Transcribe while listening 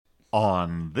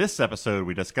On this episode,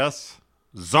 we discuss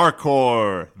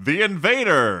Zarkorr, the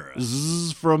Invader.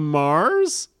 Zzz from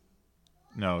Mars?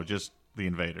 No, just the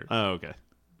Invader. Oh, okay.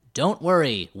 Don't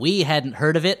worry, we hadn't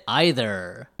heard of it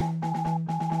either.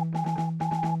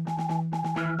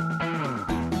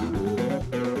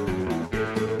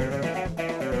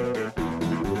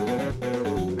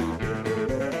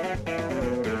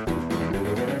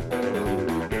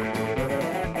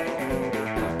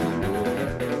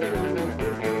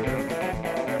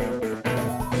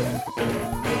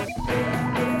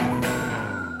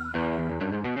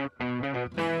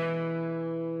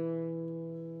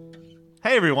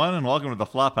 Hey everyone, and welcome to the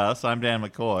Flophouse. I'm Dan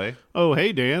McCoy. Oh,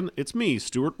 hey, Dan. It's me,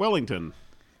 Stuart Wellington.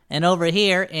 And over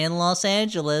here in Los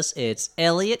Angeles, it's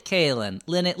Elliot Kalin,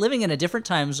 living in a different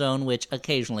time zone, which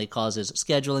occasionally causes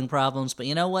scheduling problems. But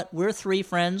you know what? We're three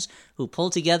friends who pull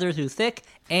together through thick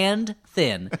and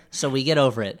thin, so we get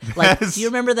over it. Like, Yes. do you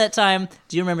remember that time?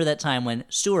 Do you remember that time when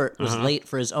Stuart was late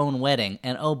for his own wedding,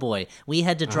 and oh boy, we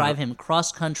had to drive him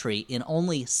cross country in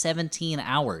only 17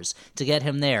 hours to get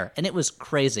him there, and it was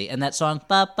crazy. And that song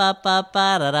 "Ba Ba Ba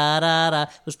Ba Da Da Da Da"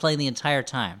 was playing the entire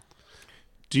time.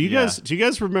 Do you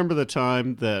guys remember the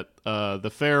time that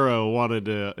the Pharaoh wanted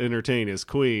to entertain his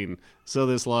queen? So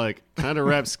this kind of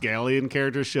rapscallion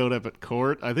character showed up at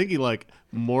court. I think he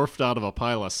morphed out of a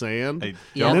pile of sand. I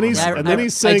And then he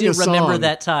sang I do a song. remember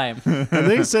that time. And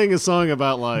then he sang a song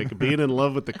about being in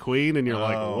love with the queen, and you're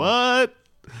like, what?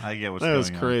 I get what's That going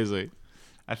was on. crazy.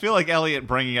 I feel like Elliot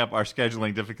bringing up our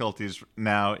scheduling difficulties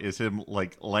now is him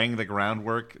laying the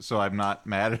groundwork, so I'm not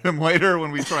mad at him later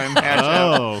when we try and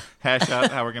hash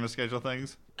out how we're going to schedule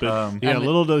things. But,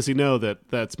 little does he know that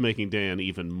that's making Dan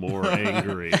even more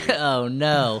angry. Oh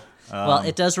no! Well,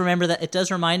 it does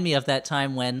remind me of that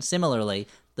time when, similarly,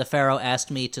 the Pharaoh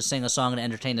asked me to sing a song to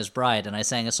entertain his bride, and I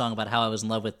sang a song about how I was in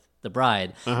love with the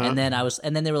bride, and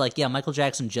then they were like, "Yeah, Michael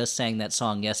Jackson just sang that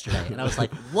song yesterday," and I was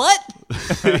like, "What?"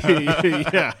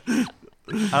 Yeah.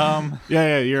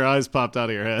 Yeah, your eyes popped out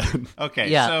of your head. Okay,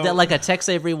 Yeah, so like a Tex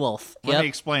Avery Wolf. let me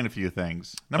explain a few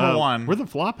things. Number one, We're the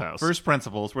Flophouse. first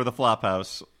principles, we're the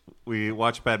Flophouse. We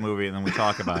watch a bad movie and then we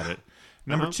talk about it.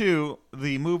 Number two,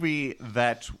 the movie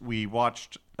that we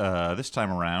watched this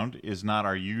time around is not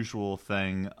our usual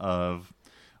thing of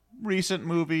recent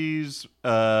movies.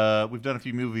 We've done a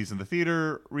few movies in the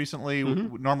theater recently.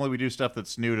 Normally we do stuff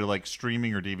that's new to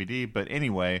streaming or DVD, but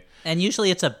anyway. And usually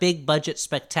it's a big budget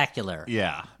spectacular.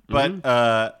 Yeah. But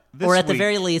this Or at the week-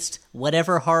 very least,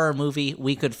 whatever horror movie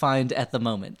we could find at the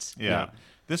moment. Yeah.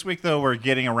 This week, though, we're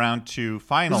getting around to It's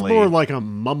finally... more like a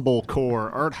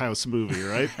mumblecore art house movie,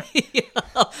 right?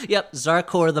 Yep,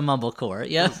 Zarkorr the Mumblecore.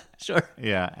 Yeah, sure.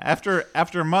 Yeah,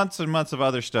 after months and months of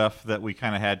other stuff that we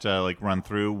kind of had to run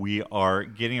through, we are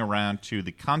getting around to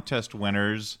the contest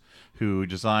winners who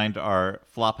designed our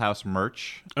Flophouse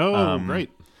merch. Oh,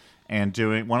 great. And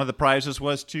one of the prizes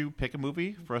was to pick a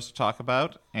movie for us to talk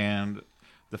about. And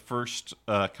the first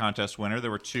contest winner,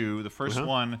 there were two. The first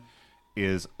one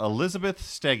is Elizabeth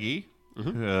Steggy.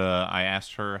 I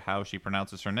asked her how she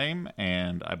pronounces her name,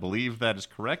 and I believe that is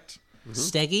correct.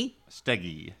 Steggy?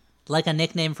 Steggy. Like a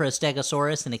nickname for a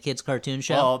stegosaurus in a kid's cartoon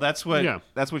show? Well, that's what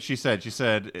she said. She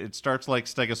said it starts like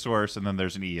Stegosaurus, and then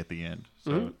there's an E at the end.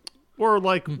 So Or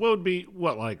what would be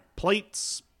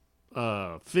plates,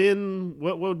 fin?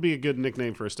 What would be a good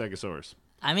nickname for a stegosaurus?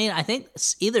 I mean, I think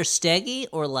either Steggy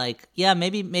or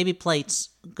maybe Plates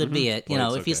could be it.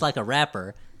 Plates, If he's like a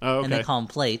rapper and they call him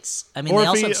Plates. I mean, Or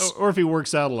they if also or if he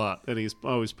works out a lot and he's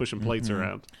always pushing plates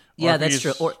around. yeah, Or if that's he's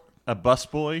true. Or a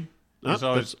busboy. He's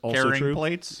always that's also carrying true.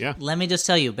 plates. Yeah. let me just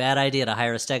tell you, bad idea to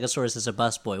hire a stegosaurus as a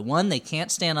busboy. One, they can't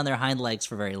stand on their hind legs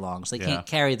for very long, so they can't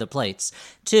carry the plates.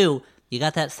 Two, you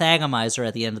got that thagomizer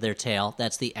at the end of their tail.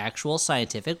 That's the actual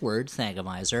scientific word,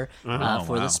 thagomizer,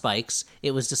 for the spikes.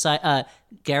 It was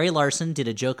Gary Larson did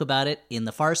a joke about it in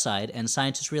The Far Side, and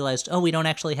scientists realized, we don't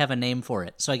actually have a name for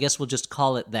it, so I guess we'll just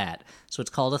call it that. So it's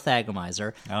called a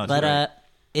thagomizer. Oh, that's but right.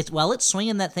 it's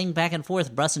swinging that thing back and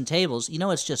forth, brussing tables.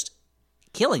 It's just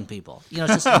killing people.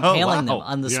 It's just impaling them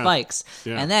on the spikes.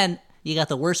 Yeah. And then you got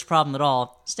the worst problem at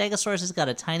all. Stegosaurus has got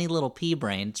a tiny little pea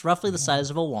brain. It's roughly the size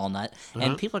of a walnut,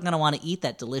 and people are going to want to eat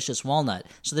that delicious walnut.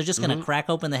 So they're just going to crack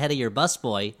open the head of your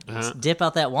busboy, dip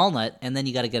out that walnut, and then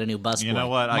you got to get a new busboy. You know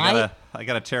what? I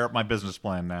gotta tear up my business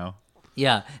plan now.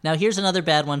 Yeah. Now here's another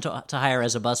bad one to hire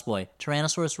as a busboy.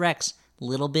 Tyrannosaurus Rex.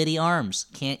 Little bitty arms.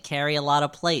 Can't carry a lot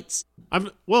of plates. I've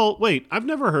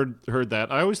never heard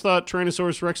that. I always thought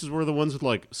Tyrannosaurus Rexes were the ones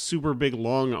with super big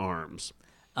long arms.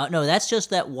 No, that's just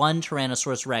that one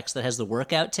Tyrannosaurus Rex that has the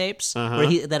workout tapes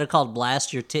that are called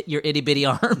 "Blast Your Itty Bitty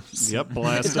Arms." Yep,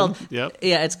 blast. It's called, yep.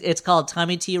 Yeah, it's called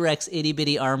Tommy T Rex Itty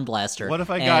Bitty Arm Blaster. What if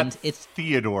I got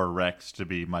Theodore Rex to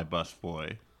be my bus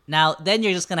boy? Now, then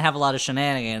you're just going to have a lot of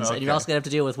shenanigans, Okay. and you're also going to have to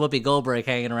deal with Whoopi Goldberg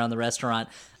hanging around the restaurant.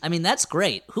 I mean, that's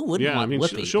great. Who wouldn't want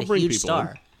Whoopi? She'll a bring huge people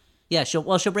star. in. Yeah,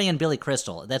 she'll bring in Billy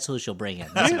Crystal. That's who she'll bring in.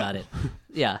 That's about it.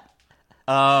 Yeah.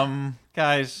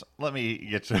 Guys, let me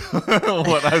get to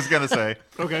what I was going to say.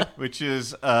 Okay. Which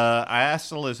is, I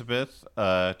asked Elizabeth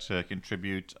to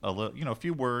contribute a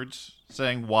few words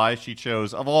saying why she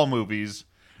chose, of all movies,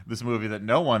 this movie that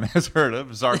no one has heard of,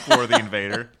 Zarkorr the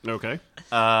Invader. Okay.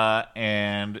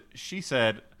 And she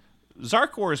said,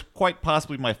 Zarkorr is quite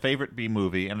possibly my favorite B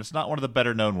movie, and it's not one of the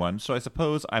better-known ones, so I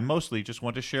suppose I mostly just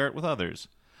want to share it with others.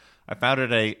 I found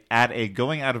it at a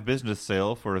going-out-of-business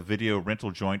sale for a video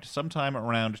rental joint sometime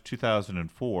around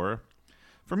 2004.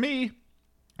 For me,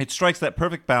 it strikes that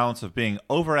perfect balance of being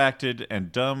overacted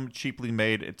and dumb, cheaply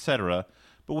made, etc.,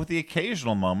 but with the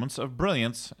occasional moments of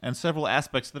brilliance and several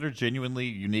aspects that are genuinely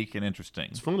unique and interesting.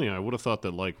 It's funny, I would have thought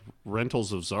that like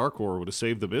rentals of Zarkorr would have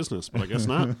saved the business, but I guess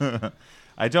not.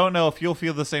 I don't know if you'll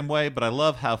feel the same way, but I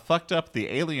love how fucked up the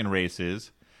alien race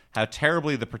is, how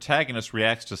terribly the protagonist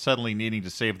reacts to suddenly needing to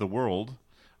save the world.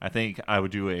 I think I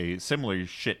would do a similar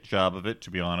shit job of it,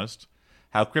 to be honest.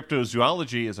 How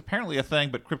cryptozoology is apparently a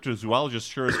thing, but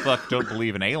cryptozoologists sure as fuck don't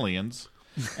believe in aliens.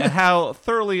 And how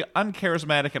thoroughly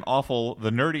uncharismatic and awful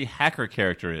the nerdy hacker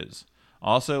character is.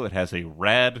 Also, it has a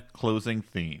rad closing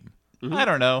theme. Mm-hmm. I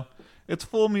don't know. It's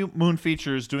full moon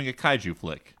features doing a kaiju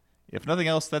flick. If nothing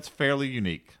else, that's fairly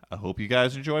unique. I hope you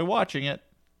guys enjoy watching it.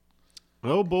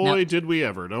 Oh boy, now, did we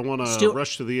ever. Don't want to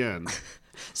rush to the end.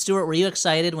 Stuart, were you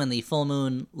excited when the Full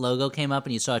Moon logo came up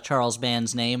and you saw Charles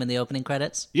Band's name in the opening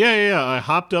credits? Yeah. I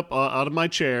hopped up out of my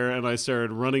chair and I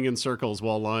started running in circles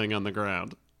while lying on the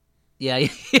ground. Yeah,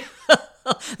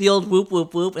 the old whoop,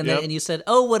 whoop, whoop, and then you said,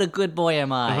 "Oh, what a good boy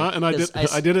am I!" And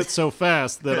I did it so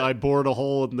fast that I bored a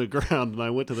hole in the ground and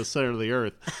I went to the center of the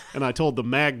earth and I told the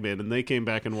Magmen and they came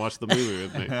back and watched the movie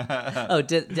with me. Oh,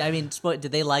 did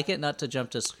they like it? Not to jump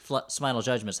to final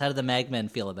judgments. How did the Magmen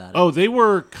feel about it? Oh, they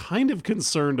were kind of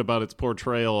concerned about its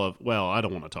portrayal of. Well, I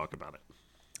don't want to talk about it.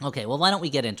 Okay, well, why don't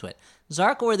we get into it?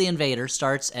 Zarkorr the Invader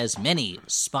starts as many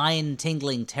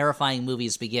spine-tingling, terrifying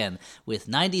movies begin, with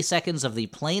 90 seconds of the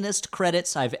plainest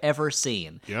credits I've ever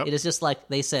seen. Yep. It is just like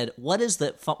they said, what is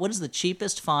the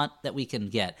cheapest font that we can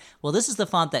get? Well, this is the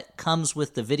font that comes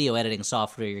with the video editing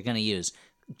software you're going to use.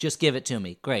 Just give it to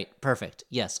me. Great. Perfect.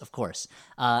 Yes, of course.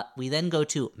 We then go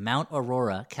to Mount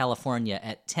Aurora, California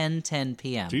at 10:10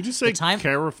 p.m. Did you just say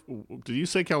Did you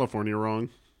say California wrong?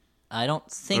 I don't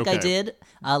think I did.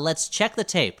 Let's check the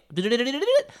tape.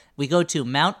 We go to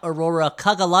Mount Aurora,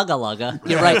 Kagalagalaga.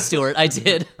 You're right, Stuart. I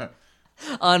did.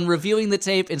 On reviewing the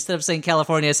tape, instead of saying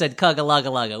California, I said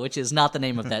Kagalagalaga, which is not the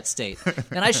name of that state.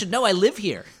 And I should know I live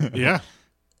here. Yeah.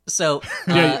 So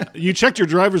you checked your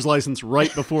driver's license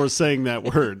right before saying that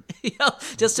word.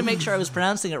 Just to make sure I was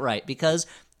pronouncing it right, because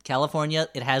California,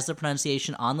 it has the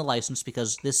pronunciation on the license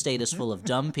because this state is full of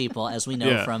dumb people, as we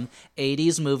know from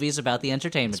 80s movies about the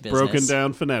entertainment business. Broken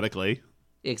down phonetically.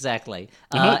 Exactly.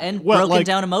 And broken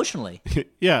down emotionally.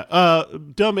 Yeah.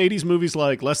 Dumb 80s movies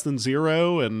like Less Than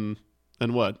Zero and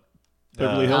what?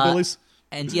 Beverly Hillbillies?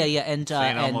 And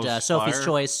Sophie's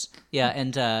Choice. Yeah,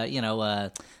 and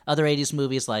other 80s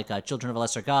movies like Children of a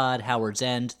Lesser God, Howard's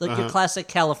End, like your classic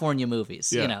California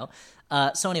movies, you know.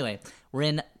 So anyway, we're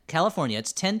in California.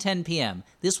 It's 10:10 p.m.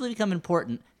 This will become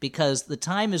important because the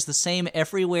time is the same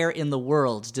everywhere in the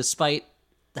world, despite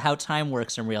how time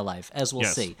works in real life, as we'll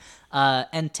see.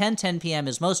 And 10:10 p.m.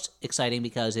 is most exciting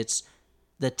because it's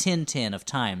the Tintin of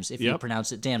times, if you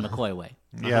pronounce it Dan McCoy way.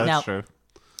 Yeah, that's true.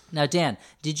 Now, Dan,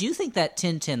 did you think that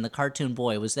Tintin, the cartoon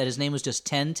boy, was that his name was just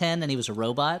 1010 and he was a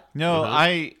robot? No,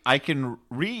 I can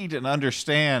read and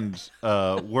understand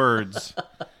words.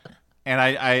 And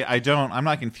I'm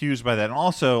not confused by that. And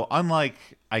also, unlike,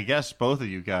 I guess, both of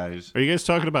you guys. Are you guys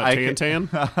talking about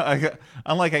Tantan?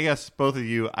 Unlike, I guess, both of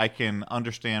you, I can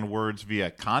understand words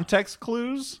via context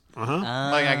clues. Like,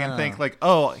 I can think, like,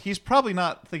 oh, he's probably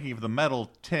not thinking of the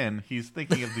metal 10. He's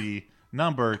thinking of the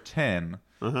number 10.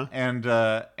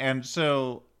 And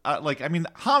so, like, I mean,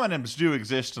 homonyms do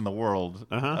exist in the world,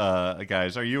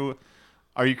 guys.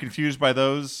 Are you confused by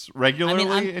those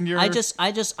regularly in your?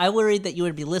 I worried that you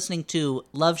would be listening to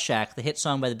Love Shack, the hit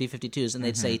song by the B-52s, and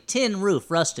they'd say tin roof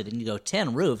rusted, and you go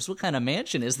 10 roofs. What kind of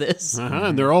mansion is this?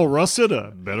 And they're all rusted.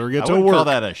 Better get to work. I would work. call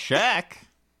that a shack.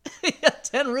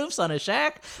 10 roofs on a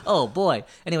shack? Oh, boy.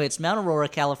 Anyway, it's Mount Aurora,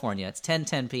 California. It's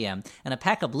 10:10 p.m., and a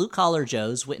pack of blue-collar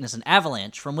Joes witness an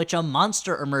avalanche from which a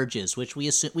monster emerges, which we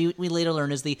later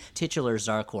learn is the titular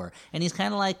Zarkorr. And he's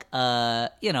kind of like, how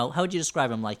would you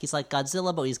describe him? Like, he's like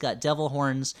Godzilla, but he's got devil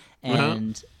horns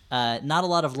and not a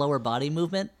lot of lower body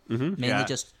movement, mainly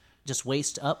just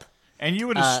waist up. And you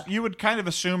would kind of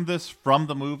assume this from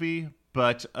the movie,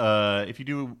 but if you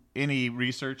do any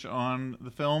research on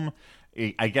the film,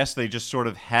 I guess they just sort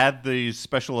of had these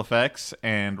special effects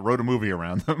and wrote a movie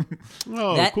around them.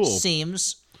 Oh, that cool.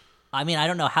 seems. I mean, I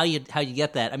don't know how you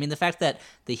get that. I mean, the fact that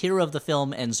the hero of the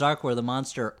film and Zarkorr the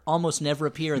monster almost never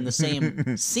appear in the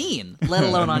same scene, let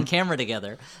alone on camera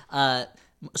together.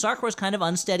 Zarkorr's kind of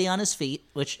unsteady on his feet,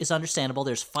 which is understandable.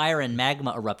 There's fire and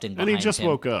magma erupting behind him. And he just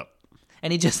woke up.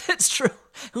 And it's true.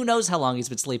 Who knows how long he's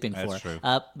been sleeping for. That's true.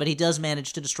 But he does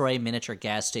manage to destroy a miniature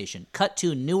gas station. Cut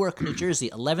to Newark, New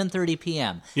Jersey, 11:30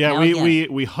 p.m. Yeah,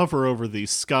 we hover over the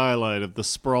skyline of the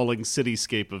sprawling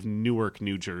cityscape of Newark,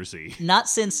 New Jersey. Not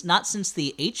since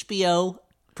the HBO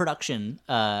production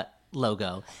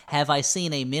logo have I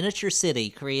seen a miniature city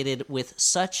created with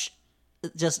such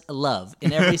just love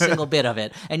in every single bit of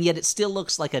it, and yet it still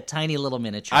looks like a tiny little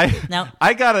miniature.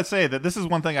 I gotta say that this is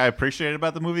one thing I appreciated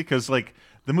about the movie, because like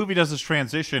the movie does this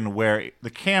transition where the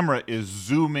camera is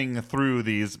zooming through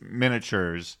these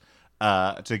miniatures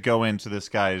to go into this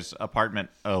guy's apartment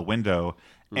window,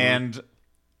 and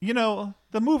the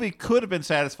movie could have been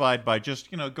satisfied by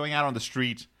just going out on the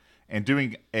street and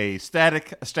doing a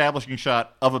static establishing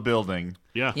shot of a building.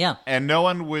 Yeah. And no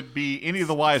one would be any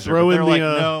the wiser. Throw in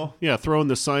no. Yeah, throw in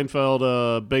the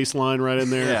Seinfeld bass line right in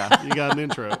there. Yeah. You got an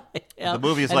intro. Yeah. The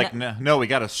movie is like, no, we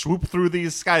got to swoop through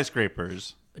these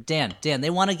skyscrapers. Dan, they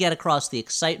want to get across the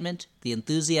excitement, the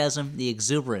enthusiasm, the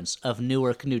exuberance of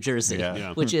Newark, New Jersey,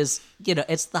 which is,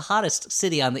 it's the hottest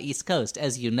city on the East Coast,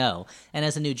 as you know. And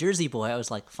as a New Jersey boy, I was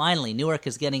like, finally, Newark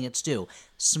is getting its due.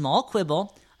 Small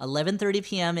quibble, 11:30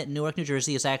 p.m. at Newark, New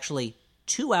Jersey is actually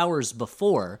 2 hours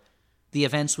before the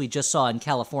events we just saw in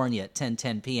California at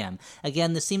 10:10 p.m.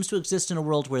 Again, this seems to exist in a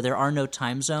world where there are no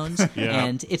time zones,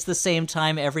 and it's the same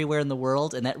time everywhere in the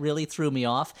world, and that really threw me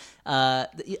off.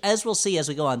 As we'll see as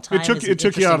we go on, time it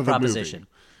took you out of the proposition. movie.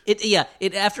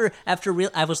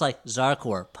 I was like,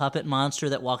 Zarkorr, puppet monster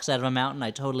that walks out of a mountain.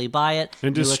 I totally buy it.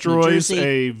 And Newark, destroys New Jersey,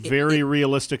 a very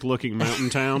realistic-looking mountain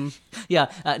town.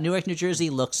 Newark, New Jersey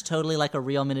looks totally like a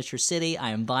real miniature city.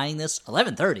 I am buying this.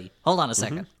 11:30. Hold on a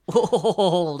second.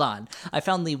 Hold on. I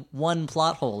found the one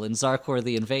plot hole in Zarkorr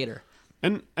the Invader.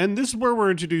 And this is where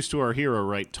we're introduced to our hero,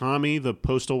 right? Tommy, the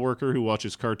postal worker who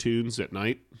watches cartoons at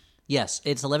night. Yes,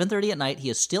 it's 11:30 at night. He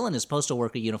is still in his postal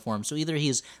worker uniform, so either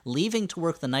he's leaving to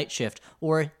work the night shift,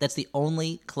 or that's the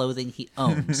only clothing he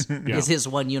owns is his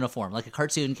one uniform, like a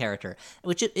cartoon character,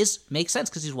 which makes sense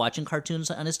because he's watching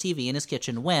cartoons on his TV in his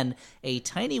kitchen when a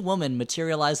tiny woman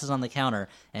materializes on the counter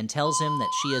and tells him that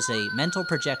she is a mental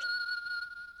project.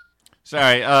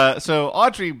 Sorry, so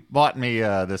Audrey bought me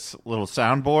this little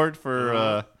soundboard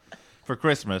for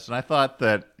Christmas, and I thought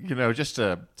that just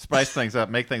to spice things up,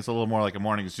 make things a little more like a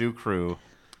morning zoo crew.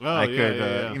 I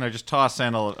could just toss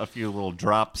in a few little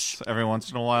drops every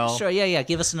once in a while. Sure, yeah.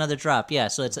 Give us another drop. Yeah,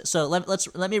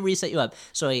 let me reset you up.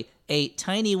 So a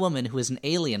tiny woman who is an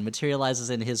alien materializes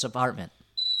in his apartment.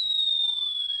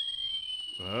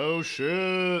 Oh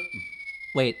shit!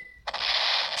 Wait.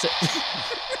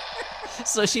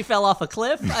 So she fell off a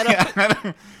cliff?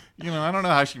 I don't know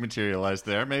how she materialized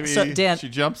there. Maybe Dan, she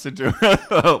jumps into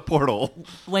a portal.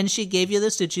 When she gave you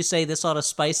this, did she say this ought to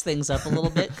spice things up a little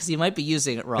bit? Because you might be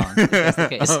using it wrong. If that's the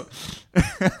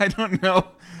case. I don't know.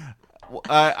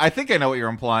 I think I know what you're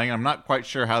implying. I'm not quite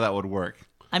sure how that would work.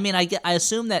 I mean, I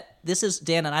assume that this is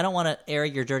Dan, and I don't want to air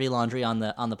your dirty laundry on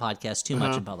the podcast too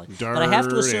much in public, but I have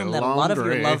to assume that a lot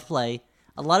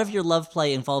of your love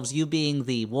play involves you being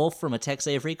the wolf from a Tex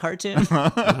Avery cartoon.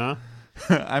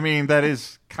 I mean, that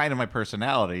is kind of my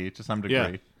personality to some degree.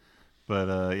 Yeah. But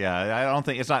I don't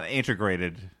think it's not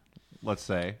integrated, let's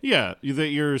say. Yeah, that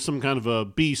you're some kind of a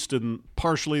beast and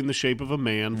partially in the shape of a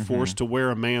man, forced to wear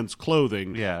a man's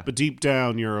clothing. Yeah. But deep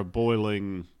down, you're a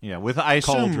boiling with I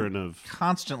assume cauldron of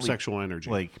constantly sexual energy.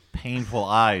 Like painful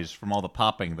eyes from all the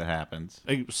popping that happens.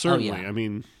 Certainly. Oh, yeah. I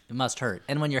mean, it must hurt.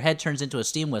 And when your head turns into a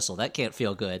steam whistle, that can't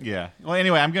feel good. Yeah. Well,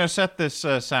 anyway, I'm going to set this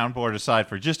soundboard aside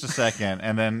for just a second,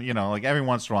 and then, like every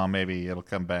once in a while, maybe it'll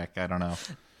come back. I don't know.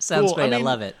 Sounds great. I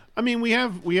love it. I mean, we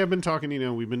have been talking,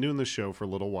 we've been doing this show for a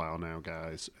little while now,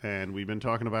 guys, and we've been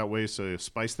talking about ways to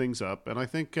spice things up, and I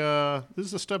think this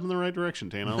is a step in the right direction,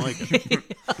 Tan. I like it.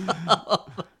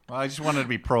 Well, I just wanted to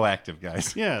be proactive,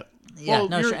 guys. Yeah. Yeah,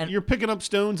 well, you're picking up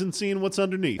stones and seeing what's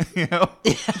underneath. You know?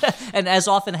 And as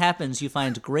often happens, you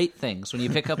find great things when you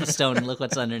pick up a stone and look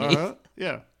what's underneath.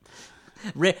 Yeah.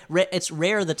 It's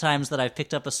rare the times that I've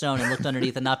picked up a stone and looked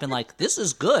underneath and not been like, this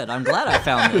is good. I'm glad I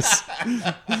found this.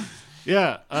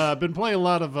 Yeah, I've been playing a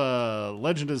lot of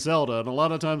Legend of Zelda, and a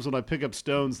lot of times when I pick up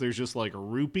stones, there's just like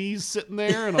rupees sitting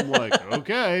there, and I'm like,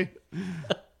 okay.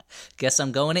 Guess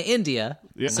I'm going to India.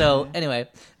 Yeah. So anyway,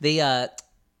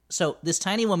 so this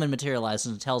tiny woman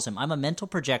materializes and tells him, I'm a mental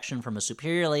projection from a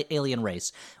superior alien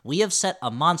race. We have set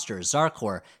a monster,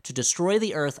 Zarkorr, to destroy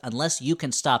the Earth unless you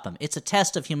can stop him. It's a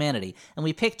test of humanity. And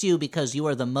we picked you because you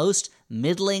are the most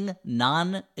middling,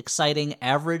 non-exciting,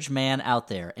 average man out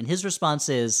there. And his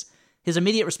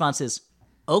immediate response is,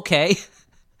 okay.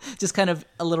 Just kind of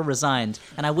a little resigned.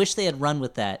 And I wish they had run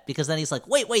with that, because then he's like,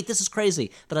 wait, this is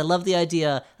crazy. But I love the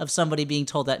idea of somebody being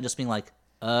told that and just being like,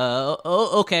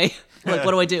 okay. Like,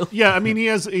 what do I do? Yeah, I mean,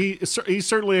 he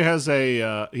certainly has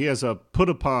a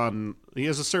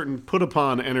certain put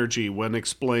upon energy when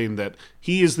explained that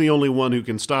he is the only one who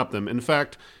can stop them. In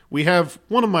fact, we have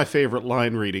one of my favorite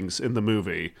line readings in the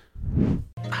movie.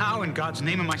 How in God's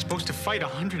name am I supposed to fight a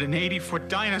 180-foot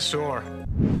dinosaur?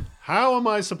 How am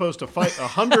I supposed to fight a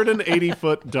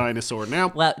 180-foot dinosaur?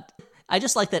 Now, Well, I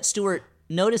just like that Stuart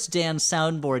noticed Dan's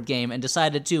soundboard game and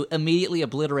decided to immediately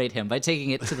obliterate him by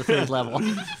taking it to the third level.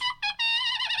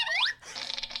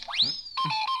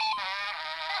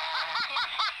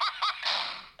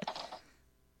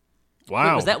 wow.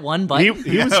 Wait, was that one bite? He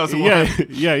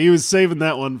was saving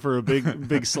that one for a big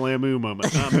Slamoo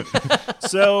moment.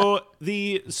 So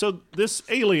this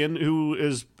alien who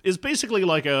is basically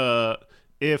like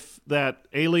if that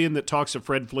alien that talks to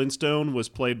Fred Flintstone was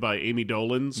played by Amy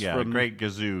Dolenz. Yeah, a great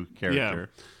Gazoo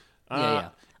character. Yeah.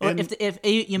 Or if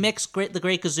you mix the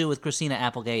Great Gazoo with Christina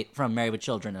Applegate from Married with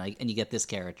Children, and you get this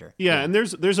character. Yeah, and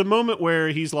there's a moment where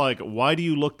he's like, "Why do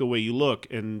you look the way you look?"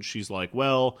 And she's like,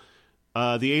 "Well,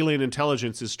 the alien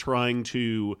intelligence is trying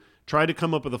to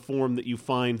come up with a form that you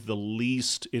find the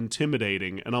least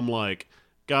intimidating." And I'm like,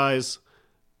 guys,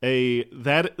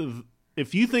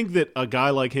 if you think that a guy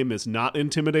like him is not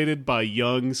intimidated by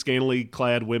young, scantily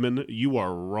clad women, you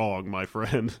are wrong, my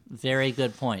friend. Very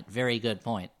good point. Very good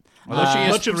point. Although she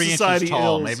is much of 3 society inches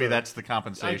tall, ills, maybe that's the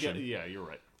compensation. Yeah, you're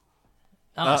right.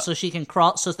 So she can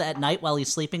crawl. So that at night while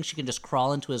he's sleeping, she can just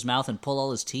crawl into his mouth and pull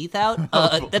all his teeth out.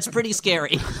 That's pretty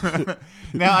scary.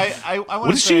 Now, I want to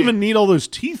What does she even need all those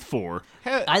teeth for?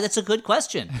 That's a good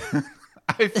question.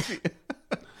 Is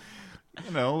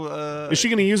she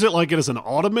going to use it like it as an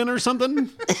ottoman or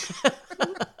something?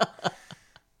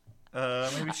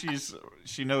 Maybe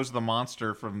she knows the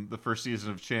monster from the first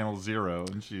season of Channel Zero,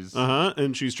 and she's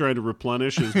and she's trying to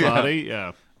replenish his body.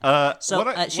 Yeah.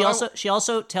 She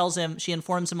also tells him, she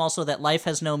informs him also that life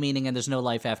has no meaning and there's no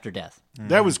life after death.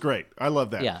 That was great. I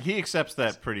love that. Yeah. He accepts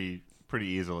that pretty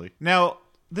easily. Now,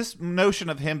 this notion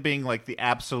of him being like the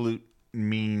absolute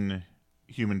mean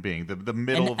human being, the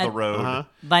middle of the road.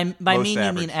 By mean average.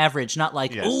 you mean average, not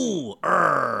like ooh,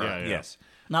 Yeah. Yes.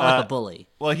 not like a bully.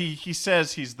 Well, he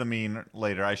says he's the mean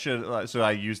later. I should so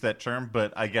I used that term,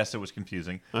 but I guess it was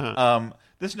confusing.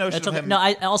 This notion That's of okay. him. No,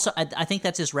 I think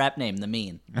that's his rap name, the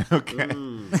Mean. Okay.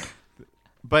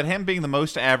 But him being the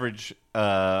most average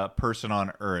person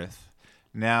on Earth.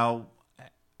 Now,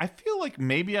 I feel like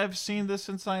maybe I've seen this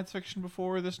in science fiction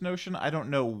before, this notion. I don't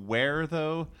know where,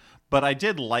 though. But I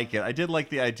did like it. I did like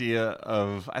the idea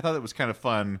of... I thought it was kind of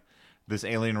fun, this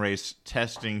alien race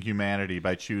testing humanity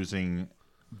by choosing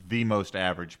the most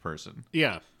average person.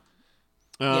 Yeah.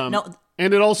 No,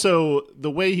 And it also,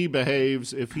 the way he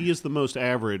behaves, if he is the most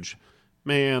average,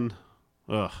 man,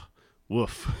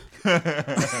 woof. well,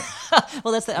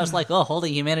 I was like,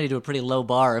 holding humanity to a pretty low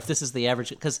bar if this is the average,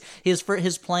 because his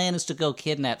plan is to go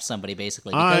kidnap somebody,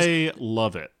 basically. I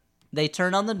love it. They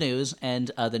turn on the news,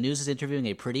 and the news is interviewing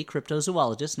a pretty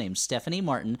cryptozoologist named Stephanie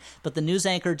Martin, but the news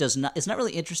anchor is not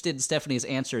really interested in Stephanie's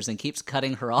answers and keeps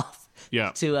cutting her off.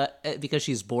 Yeah. Because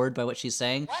she's bored by what she's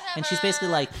saying. Whatever. And she's basically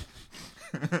like,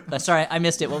 sorry, I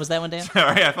missed it. What was that one, Dan?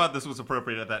 Sorry, I thought this was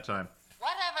appropriate at that time.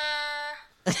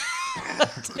 Whatever.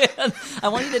 Dan, I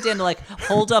want you to like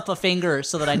hold up a finger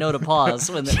so that I know to pause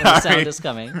when the sound is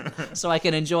coming, so I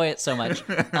can enjoy it so much.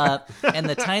 And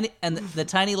the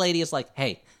tiny lady is like,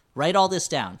 hey, write all this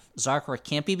down. Zarkorr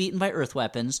can't be beaten by earth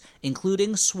weapons,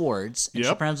 including swords. And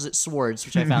she pronounces it swords,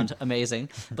 which I found amazing.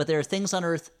 But there are things on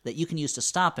Earth that you can use to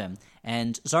stop him.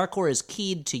 And Zarkorr is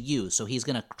keyed to you, so he's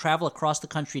going to travel across the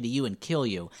country to you and kill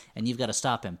you. And you've got to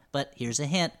stop him. But here's a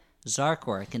hint.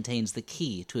 Zarkorr contains the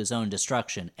key to his own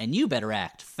destruction. And you better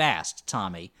act fast,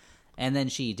 Tommy. and then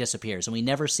she disappears, and we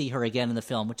never see her again in the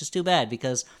film, which is too bad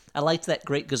because I liked that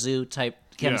Great Gazoo type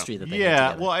chemistry that they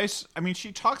had together. Well, I mean,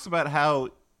 she talks about how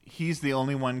he's the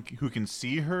only one who can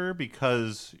see her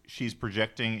because she's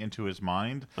projecting into his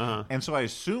mind, and so I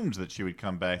assumed that she would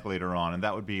come back later on, and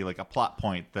that would be like a plot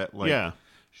point that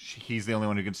he's the only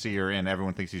one who can see her, and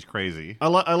everyone thinks he's crazy. I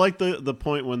like the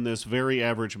point when this very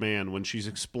average man, when she's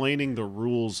explaining the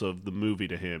rules of the movie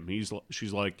to him,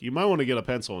 she's like, you might want to get a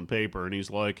pencil and paper, and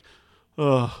he's like,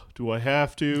 do I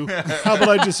have to? How about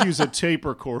I just use a tape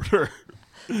recorder?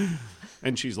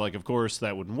 And she's like, of course,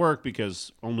 that wouldn't work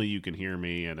because only you can hear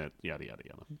me, and it yada, yada,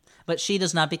 yada. But she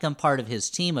does not become part of his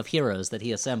team of heroes that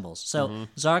he assembles. So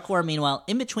Zarkorr, meanwhile,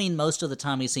 in between most of the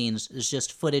Tommy scenes is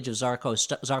just footage of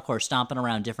Zarkorr stomping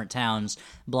around different towns,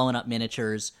 blowing up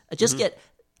miniatures.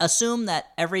 Assume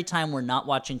that every time we're not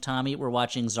watching Tommy, we're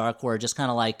watching Zarkorr just kind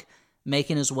of like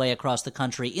making his way across the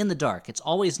country in the dark. It's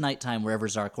always nighttime wherever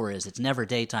Zarkorr is. It's never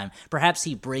daytime. Perhaps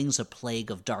he brings a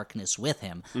plague of darkness with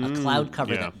him, a cloud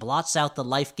cover that blots out the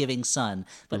life-giving sun.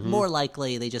 But more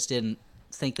likely, they just didn't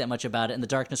think that much about it, and the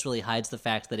darkness really hides the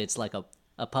fact that it's like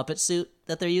a puppet suit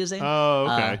that they're using. Oh,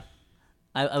 okay.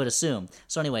 I would assume.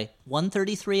 So anyway,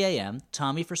 1:33 a.m.,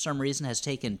 Tommy, for some reason, has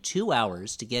taken 2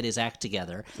 hours to get his act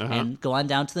together and go on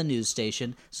down to the news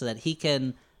station so that he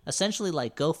can essentially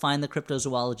like go find the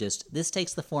cryptozoologist. This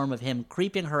takes the form of him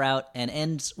creeping her out and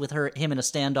ends with him in a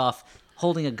standoff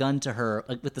holding a gun to her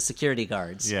with the security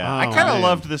guards. Yeah, I kind of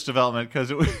loved this development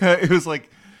because it was like,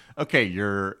 okay,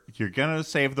 you're gonna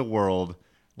save the world.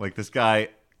 Like, this guy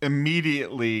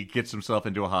immediately gets himself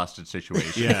into a hostage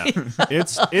situation. Yeah,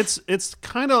 it's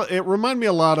kind of, it reminded me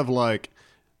a lot of like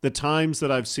the times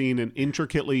that I've seen an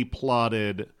intricately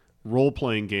plotted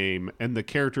role-playing game and the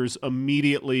characters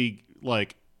immediately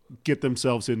like get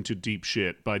themselves into deep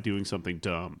shit by doing something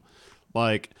dumb.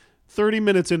 Like 30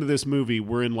 minutes into this movie,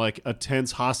 we're in like a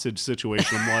tense hostage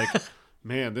situation. I'm like,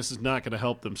 man, this is not going to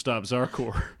help them stop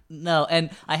Zarkorr. No, and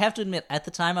I have to admit, at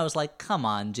the time I was like, come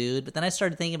on, dude. But then I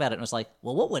started thinking about it and was like,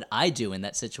 well, what would I do in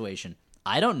that situation?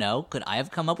 I don't know. Could I have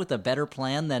come up with a better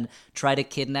plan than try to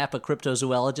kidnap a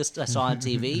cryptozoologist I saw on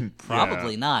TV?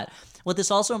 Probably not. What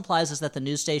this also implies is that the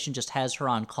news station just has her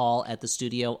on call at the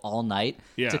studio all night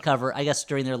to cover, I guess,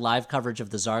 during their live coverage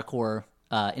of the Zarkorr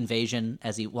invasion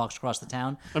as he walks across the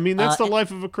town. I mean, that's the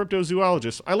life of a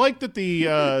cryptozoologist. I like that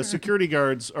the security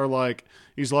guards are like,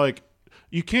 he's like,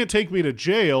 you can't take me to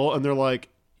jail. And they're like,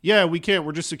 yeah, we can't.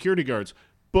 We're just security guards.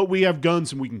 But we have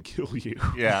guns and we can kill you.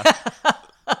 Yeah.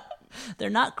 They're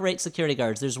not great security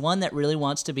guards. There's one that really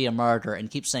wants to be a martyr and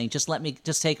keeps saying, just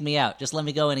take me out. Just let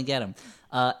me go in and get him.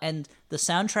 And the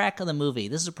soundtrack of the movie,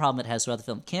 this is a problem it has throughout the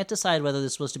film. Can't decide whether this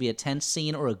is supposed to be a tense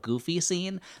scene or a goofy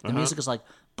scene. The music is like,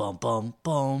 bum, bum,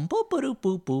 bum, boop, boop,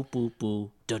 boop, boop, boop, boop,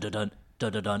 dun-dun-dun,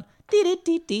 dun-dun-dun,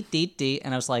 dee-dee-dee-dee-dee.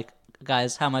 And I was like,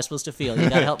 guys, how am I supposed to feel? You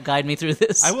gotta help guide me through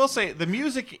this. I will say, the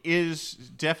music is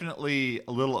definitely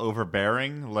a little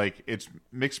overbearing. Like, it's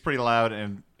mixed pretty loud,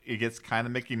 and it gets kind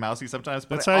of Mickey Mousey sometimes.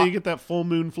 But that's how you get that full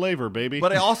moon flavor, baby.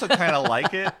 But I also kind of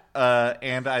like it.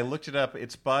 And I looked it up.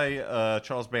 It's by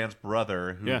Charles Band's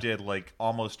brother, who did like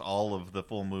almost all of the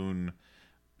full moon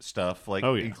stuff, like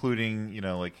including, you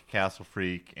know, like Castle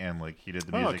Freak, and like he did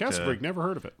the music. Castle Freak, never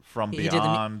heard of it. From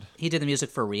Beyond. He did the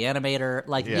music for Reanimator.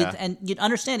 Like, and you'd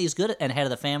understand he's good and Head of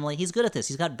the Family. He's good at this.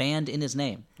 He's got band in his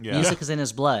name. Yeah. Music is in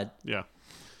his blood. Yeah.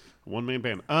 One-man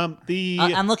band.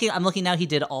 I'm looking now. He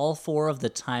did all 4 of the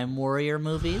Time Warrior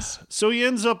movies. So he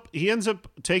ends up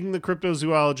taking the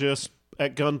cryptozoologist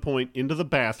at gunpoint into the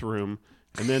bathroom,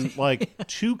 and then like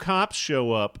 2 cops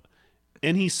show up,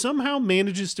 and he somehow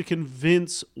manages to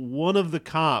convince one of the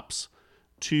cops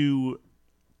to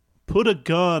put a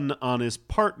gun on his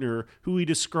partner, who he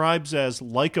describes as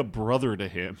like a brother to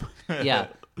him. Yeah.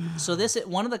 So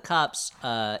one of the cops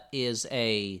is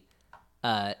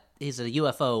he's a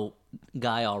UFO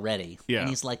guy already. Yeah. And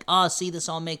he's like, see, this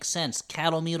all makes sense.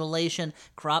 Cattle mutilation,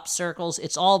 crop circles,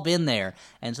 it's all been there.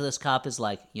 And so this cop is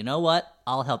like, you know what?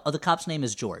 I'll help. Oh, the cop's name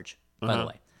is George, by the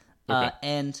way. Okay.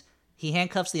 And he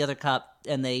handcuffs the other cop,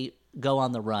 and they go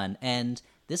on the run. And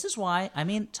this is why, I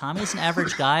mean, Tommy's an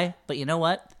average guy, but you know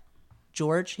what?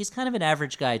 George, he's kind of an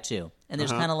average guy too. And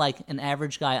there's kind of like an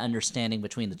average guy understanding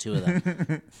between the two of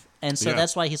them. And so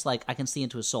that's why he's like, I can see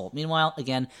into his soul. Meanwhile,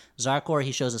 again, Zarkorr,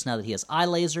 he shows us now that he has eye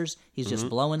lasers. He's just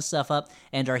blowing stuff up.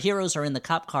 And our heroes are in the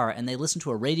cop car, and they listen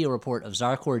to a radio report of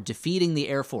Zarkorr defeating the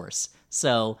Air Force.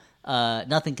 So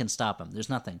nothing can stop him. There's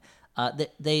nothing.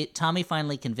 Tommy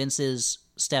finally convinces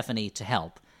Stephanie to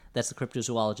help. That's the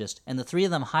cryptozoologist. And the three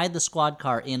of them hide the squad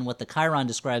car in what the Chiron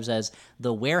describes as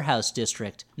the Warehouse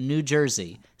District, New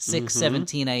Jersey,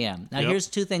 6:17 a.m. Now, here's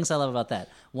two things I love about that.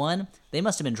 One, they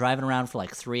must have been driving around for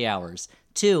like 3 hours.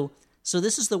 Two, so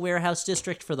this is the Warehouse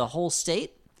District for the whole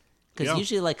state? Because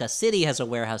usually like a city has a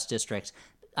Warehouse District.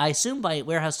 I assume by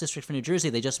Warehouse District for New Jersey,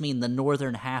 they just mean the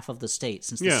northern half of the state,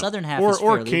 since the southern half is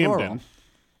fairly rural.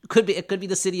 It could be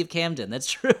the city of Camden. That's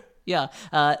true. Yeah.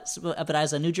 But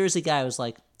as a New Jersey guy, I was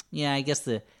like, yeah, I guess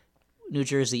the New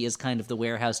Jersey is kind of the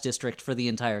Warehouse District for the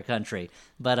entire country.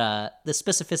 But the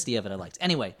specificity of it I liked.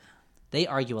 Anyway, they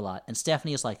argue a lot, and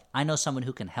Stephanie is like, I know someone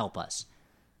who can help us.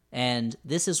 And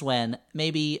this is when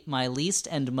maybe my least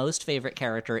and most favorite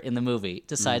character in the movie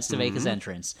decides to make his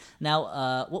entrance.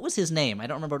 Now, what was his name? I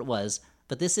don't remember what it was,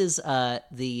 but this is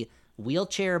the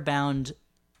wheelchair-bound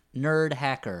nerd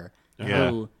hacker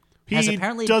who has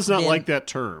apparently does not like that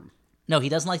term. No, he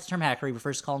doesn't like the term hacker. He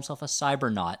prefers to call himself a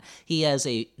cybernaut. He has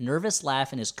a nervous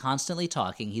laugh and is constantly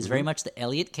talking. He's very much the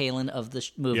Elliot Kalin of the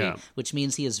movie, which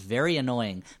means he is very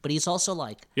annoying. But he's also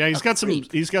like he's got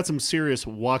some serious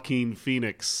Joaquin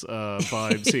Phoenix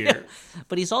vibes here.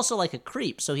 But he's also like a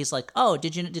creep. So he's like, oh,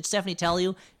 did Stephanie tell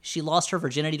you she lost her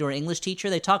virginity to her English teacher?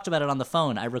 They talked about it on the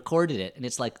phone. I recorded it, and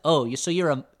it's like, oh, you're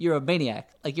a maniac,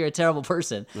 like you're a terrible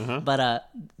person. But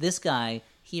this guy.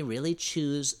 He really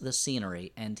chews the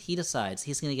scenery, and he decides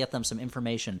he's going to get them some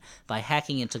information by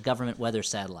hacking into government weather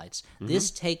satellites.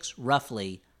 This takes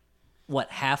roughly,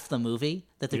 half the movie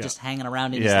that they're just hanging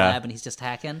around in his lab and he's just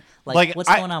hacking? Like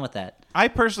what's going on with that? I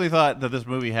personally thought that this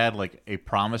movie had, like, a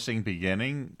promising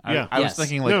beginning. I was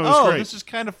thinking, like, this is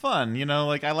kind of fun. You know,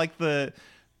 like, I like the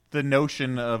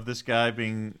notion of this guy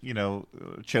being, you know,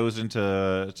 chosen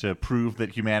to prove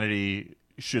that humanity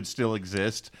should still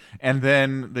exist, and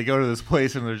then they go to this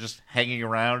place and they're just hanging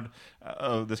around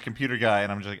this computer guy,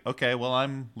 and I'm just like, okay, well,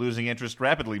 I'm losing interest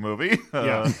rapidly, movie.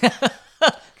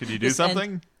 Could you do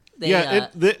something?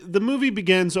 The movie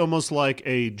begins almost like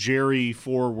a Jerry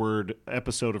forward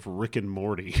episode of Rick and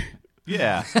Morty.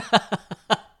 Yeah.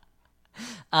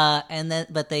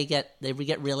 But they get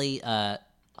really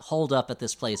holed up at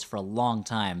this place for a long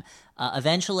time.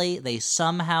 Eventually, they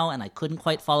somehow, and I couldn't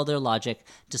quite follow their logic,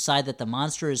 decide that the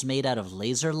monster is made out of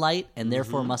laser light and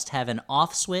therefore must have an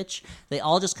off switch. They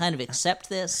all just kind of accept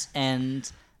this and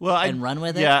run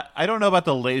with it. Yeah, I don't know about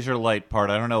the laser light part.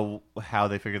 I don't know how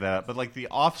they figured that out. But like the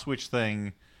off switch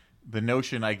thing, the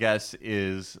notion, I guess,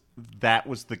 is that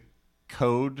was the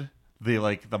code.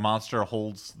 The monster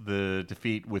holds the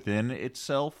defeat within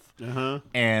itself,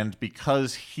 and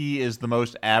because he is the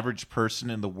most average person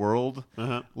in the world,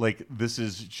 like this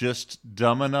is just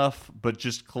dumb enough, but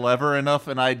just clever enough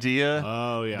an idea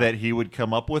that he would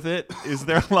come up with it. Is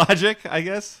their logic? I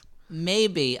guess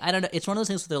maybe, I don't know. It's one of those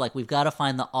things where they're like, we've got to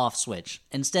find the off switch.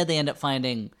 Instead, they end up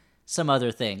finding some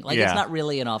other thing. Like it's not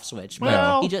really an off switch,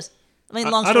 but he just. I mean,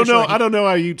 long story short, I don't know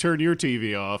how you turn your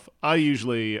TV off. I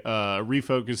usually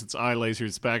refocus its eye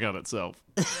lasers back on itself.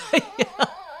 Okay.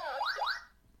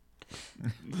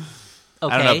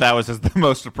 I don't know if that was the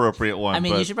most appropriate one. I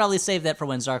mean, but you should probably save that for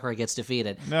when Zarkorr gets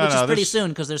defeated, which is pretty soon,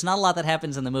 because there's not a lot that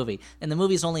happens in the movie. And the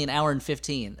movie's only an hour and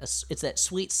 15. It's that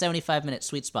sweet 75-minute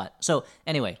sweet spot. So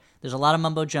anyway, there's a lot of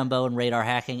mumbo-jumbo and radar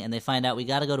hacking, and they find out we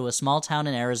got to go to a small town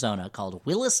in Arizona called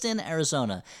Williston,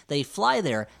 Arizona. They fly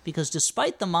there because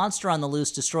despite the monster on the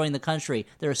loose destroying the country,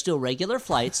 there are still regular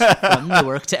flights from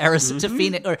Newark to Arizona to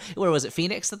Phoenix, or where was it,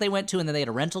 Phoenix that they went to, and then they had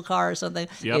a rental car or something.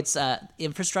 Yep. It's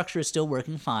infrastructure is still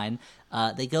working fine.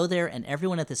 They go there, and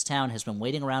everyone at this town has been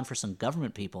waiting around for some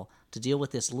government people to deal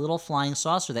with this little flying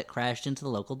saucer that crashed into the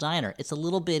local diner. It's a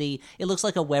little bitty. It looks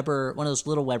like a Weber, one of those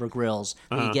little Weber grills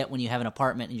that you get when you have an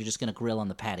apartment and you're just going to grill on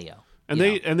the patio. And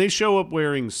they show up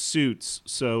wearing suits,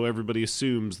 so everybody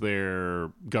assumes they're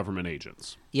government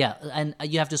agents. Yeah, and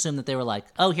you have to assume that they were like,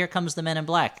 oh, here comes the Men in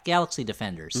Black, Galaxy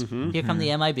Defenders. Here come the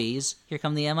MIBs. Here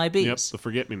come the MIBs. Yep, the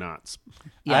forget-me-nots.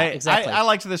 Yeah, exactly. I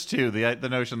liked this too. The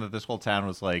notion that this whole town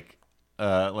was like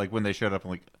when they showed up,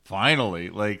 and like finally,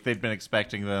 like they'd been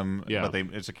expecting them, but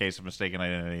it's a case of mistaken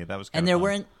identity. That was kind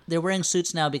of they're wearing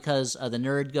suits now because the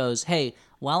nerd goes, hey,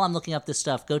 while I'm looking up this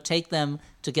stuff, go take them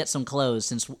to get some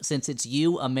clothes since it's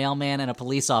you, a mailman, and a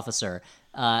police officer,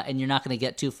 and you're not going to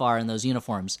get too far in those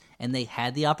uniforms. And they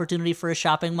had the opportunity for a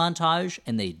shopping montage,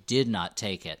 and they did not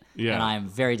take it. Yeah. And I am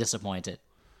very disappointed.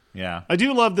 Yeah. I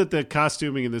do love that the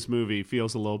costuming in this movie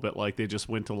feels a little bit like they just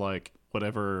went to like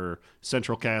whatever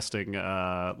central casting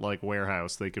like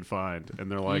warehouse they could find,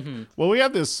 and they're like, well, we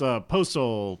have this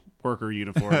postal worker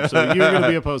uniform, so you're going to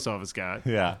be a post office guy.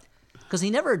 Yeah. Because he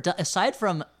never, aside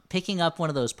from picking up one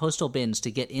of those postal bins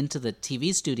to get into the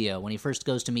TV studio when he first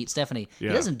goes to meet Stephanie. He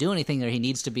doesn't do anything there. He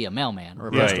needs to be a mailman or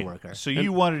a postal worker. So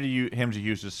you wanted him to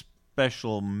use his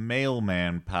special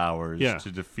mailman powers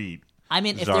to defeat I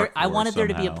mean, I wanted there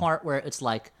to be a part where it's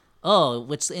like, oh,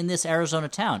 what's in this Arizona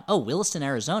town? Oh, Williston,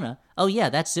 Arizona. Oh, yeah,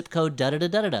 that's zip code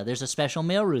da-da-da-da-da-da. There's a special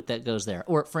mail route that goes there.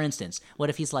 Or, for instance, what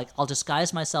if he's like, I'll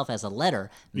disguise myself as a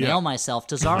letter, mail myself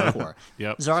to Zarkorr.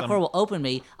 Zarkorr will open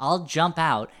me, I'll jump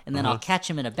out, and then I'll catch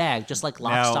him in a bag, just like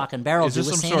Lock, Stock, and Barrel do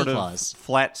with Santa Claus. Is this some sort of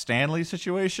Flat Stanley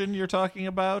situation you're talking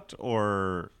about?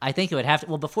 Or I think it would have to...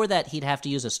 Well, before that, he'd have to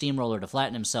use a steamroller to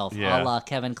flatten himself, a la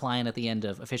Kevin Kline at the end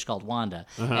of A Fish Called Wanda,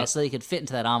 so that he could fit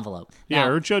into that envelope. Now,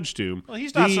 or Judge Doom. Well,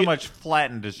 he's not so much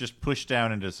flattened as just pushed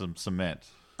down into some cement.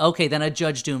 Okay, then a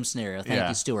Judge Doom scenario. Thank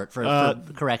you, Stuart, for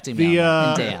correcting me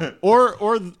on that. And Dan.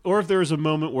 Or if there was a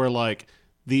moment where like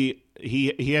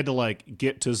he had to like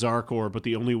get to Zarkorr, but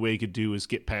the only way he could do is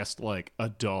get past like a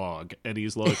dog, and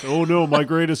he's like, "Oh no, my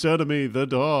greatest enemy, the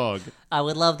dog." I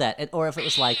would love that. Or if it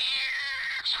was like,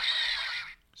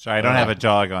 sorry, I don't have a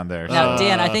dog on there. Now,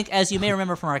 Dan, I think as you may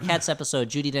remember from our cats episode,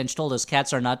 Judi Dench told us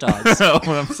cats are not dogs. Oh,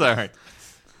 I'm sorry.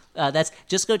 That's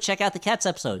just go check out the cats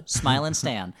episode, Smile and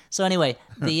Stan. So anyway,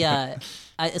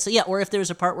 or if there was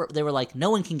a part where they were like, no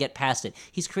one can get past it.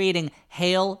 He's creating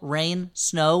hail, rain,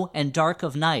 snow, and dark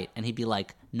of night, and he'd be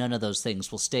like, none of those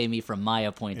things will stay me from my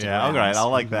appointed rounds. All right, I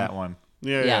like that one.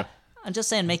 Yeah. I'm just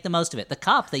saying, make the most of it. The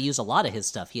cop, they use a lot of his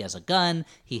stuff. He has a gun.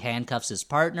 He handcuffs his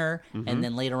partner, and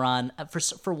then later on,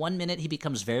 for 1 minute, he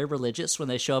becomes very religious when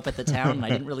they show up at the town, and I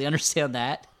didn't really understand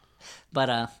that.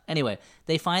 But anyway,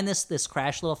 they find this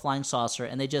crash little flying saucer,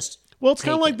 and they just it's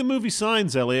kind of like the movie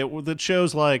Signs, Elliot, that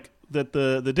shows like that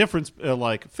the difference,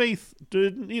 like faith,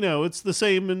 it's the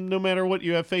same, no matter what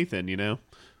you have faith in,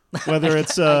 whether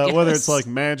it's whether it's like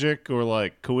magic or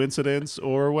like coincidence,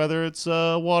 or whether it's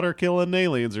water killing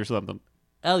aliens or something.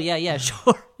 Oh yeah,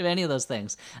 sure, any of those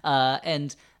things,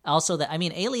 and also that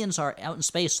aliens are out in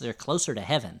space, so they're closer to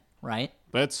heaven, right?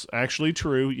 That's actually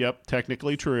true. Yep,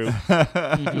 technically true.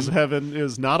 Because heaven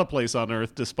is not a place on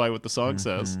earth, despite what the song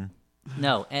says.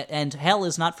 No, and hell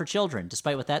is not for children,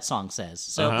 despite what that song says.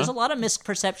 So there's a lot of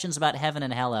misperceptions about heaven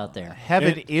and hell out there.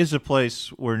 Heaven is a place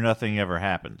where nothing ever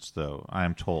happens, though,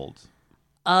 I'm told.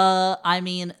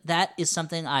 That is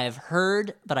something I've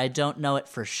heard, but I don't know it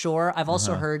for sure. I've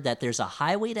also heard that there's a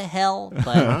highway to hell,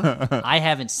 but I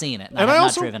haven't seen it, and I have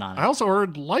not driven on it. I also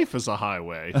heard life is a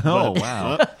highway. Oh,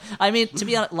 wow. To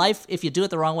be honest, life, if you do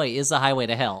it the wrong way, is the highway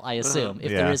to hell, I assume,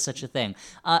 if there is such a thing.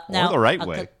 Or the right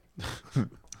way.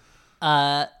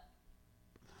 I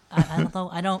don't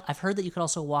know. I've heard that you could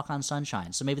also walk on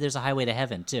sunshine, so maybe there's a highway to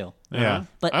heaven too. Yeah,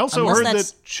 but I also heard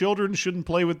that children shouldn't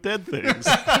play with dead things.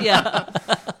 Yeah.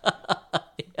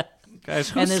 Guys,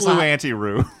 who slew Auntie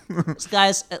Roo?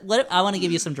 Guys, I want to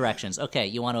give you some directions. Okay,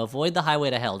 you want to avoid the highway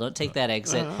to hell. Don't take that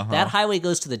exit. That highway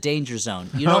goes to the danger zone.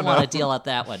 You don't want to deal with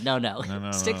that one. No.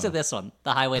 Stick to this one,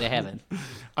 the highway to heaven.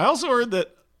 I also heard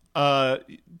that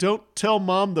don't tell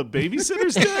mom the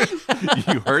babysitter's dead.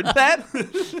 You heard that?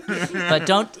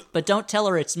 But don't tell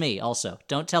her it's me. Also,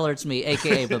 don't tell her it's me,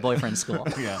 aka the boyfriend school.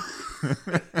 Yeah.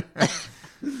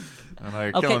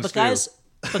 Okay,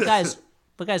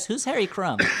 but guys, who's Harry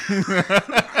Crumb?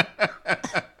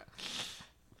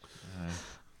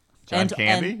 John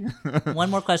Candy. And one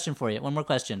more question for you. One more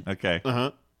question. Okay.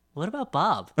 What about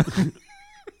Bob?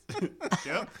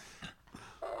 Yep.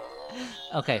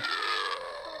 Okay.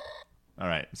 All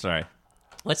right. Sorry.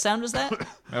 What sound was that?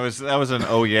 That was an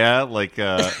oh yeah, like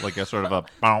a sort of a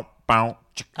bow bow.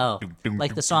 Oh,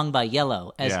 like the song by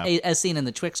Yellow, as seen in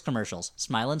the Twix commercials,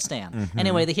 Smile and Stan.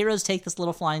 Anyway, the heroes take this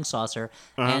little flying saucer,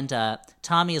 and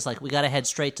Tommy is like, we got to head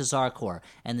straight to Zarkorr.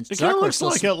 And then it kind of looks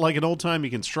like an old-timey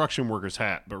construction worker's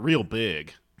hat, but real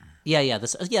big. Yeah.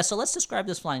 So let's describe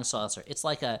this flying saucer. It's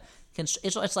like I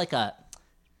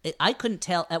couldn't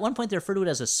tell. At one point, they referred to it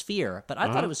as a sphere, but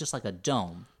I thought it was just like a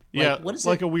dome. What is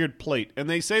like a weird plate, and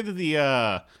they say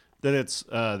that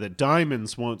that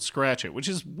diamonds won't scratch it, which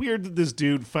is weird that this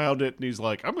dude found it and he's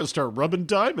like, I'm going to start rubbing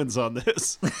diamonds on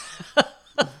this.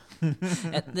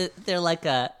 They're like,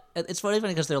 it's funny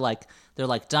because they're like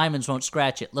diamonds won't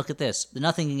scratch it. Look at this,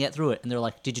 nothing can get through it. And they're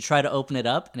like, did you try to open it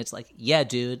up? And it's like, yeah,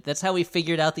 dude, that's how we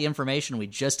figured out the information we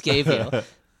just gave you.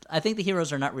 I think the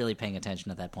heroes are not really paying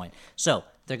attention at that point. So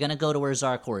they're going to go to where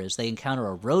Zarkorr is. They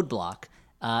encounter a roadblock.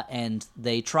 And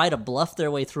they try to bluff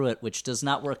their way through it, which does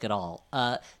not work at all.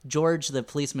 George, the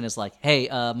policeman, is like, "Hey,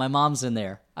 my mom's in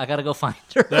there. I gotta go find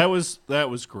her." That was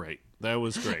great. That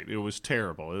was great. It was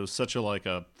terrible. It was such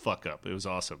a fuck up. It was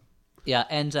awesome. Yeah,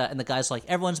 and the guy's like,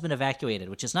 "Everyone's been evacuated,"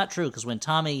 which is not true because when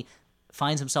Tommy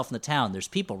finds himself in the town. There's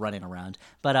people running around.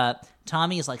 But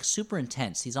Tommy is like super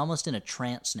intense. He's almost in a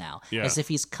trance now, as if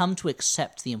he's come to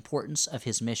accept the importance of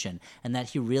his mission and that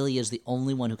he really is the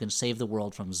only one who can save the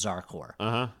world from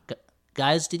Zarkorr.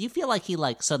 Guys, did you feel like he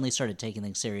like suddenly started taking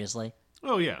things seriously?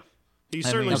 Oh, yeah. He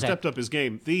certainly stepped up his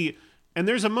game. And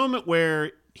there's a moment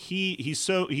where he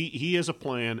has a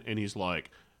plan, and he's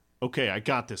like, okay, I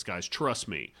got this, guys. Trust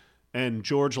me. And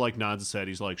George like nods his head.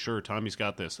 He's like, sure, Tommy's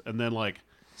got this. And then like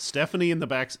Stephanie in the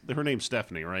back, her name's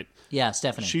Stephanie, right? Yeah,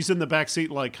 Stephanie. She's in the back seat,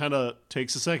 like kind of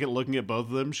takes a second looking at both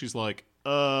of them. She's like,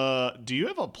 do you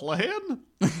have a plan?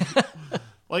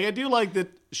 Like, I do like that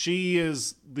she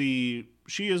is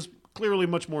clearly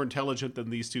much more intelligent than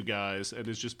these two guys and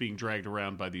is just being dragged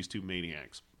around by these two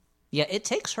maniacs. Yeah, it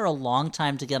takes her a long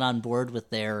time to get on board with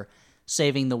their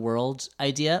saving the world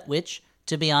idea, which,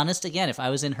 to be honest, again, if I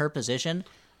was in her position,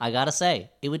 I gotta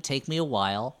say, it would take me a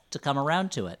while to come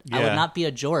around to it. Yeah. I would not be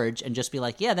a George and just be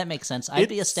like, yeah, that makes sense. I'd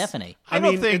be a Stephanie. I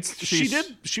mean, she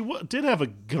did have a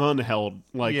gun held.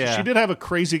 Like, she did have a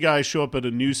crazy guy show up at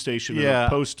a news station in a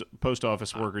post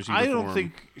office worker's uniform. I don't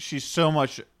think she's so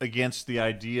much against the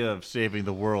idea of saving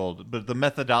the world, but the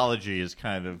methodology is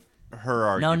kind of her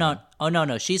argument.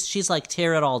 No. She's like,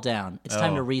 tear it all down. It's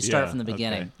time to restart from the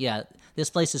beginning. Okay. Yeah. This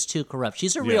place is too corrupt.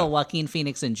 She's a real Joaquin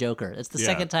Phoenix and Joker. It's the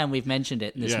second time we've mentioned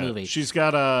it in this movie. She's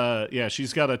got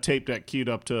a tape deck queued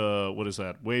up to, what is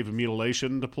that, Wave of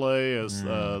Mutilation to play as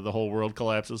the whole world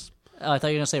collapses. Oh, I thought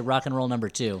you were going to say Rock and Roll number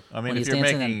 2. I mean, if you're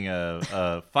making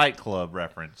a Fight Club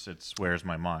reference, it's Where's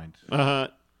My Mind?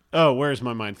 Oh, Where's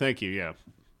My Mind? Thank you, yeah.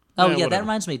 Oh, yeah, that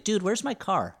reminds me. Dude, where's my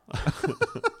car?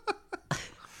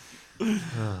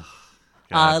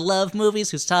 I love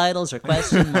movies whose titles are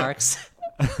question marks.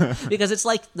 Because it's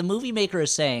like the movie maker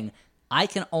is saying, I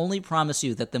can only promise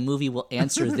you that the movie will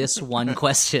answer this one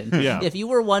question. If you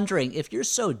were wondering, if you're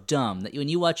so dumb that when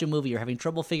you watch a movie you're having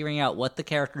trouble figuring out what the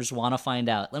characters want to find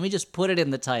out, let me just put it in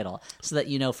the title so that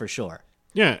you know for sure.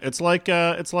 Yeah, it's like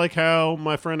how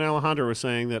my friend Alejandro was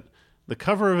saying that the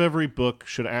cover of every book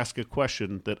should ask a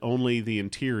question that only the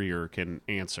interior can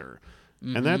answer.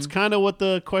 Mm-hmm. And that's kind of what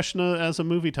the question as a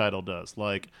movie title does.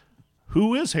 Like,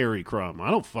 who is Harry Crumb?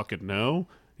 I don't fucking know.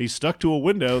 He's stuck to a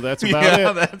window. That's about it.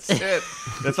 Yeah, that's it.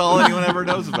 That's all anyone ever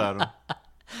knows about him.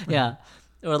 Yeah.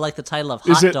 Or like the title of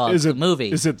Hot Dogs, the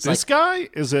movie. Is it this guy?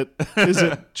 Is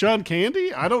it John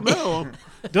Candy? I don't know.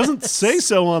 It doesn't say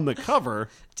so on the cover.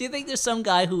 Do you think there's some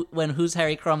guy who, when Who's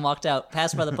Harry Crumb walked out,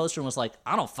 passed by the poster and was like,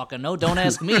 I don't fucking know. Don't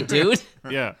ask me, dude.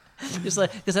 Yeah. Just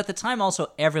like, because at the time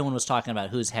also everyone was talking about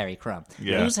Who's Harry Crumb.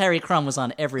 Yeah. Who's Harry Crumb was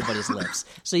on everybody's lips.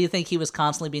 So you think he was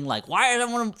constantly being like, why is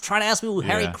everyone trying to ask me who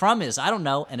Harry Crumb is? I don't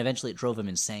know. And eventually it drove him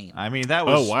insane. I mean, that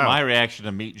was my reaction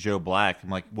to Meet Joe Black.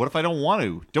 I'm like, what if I don't want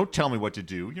to? Don't tell me what to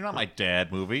do. You're not my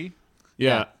dad movie.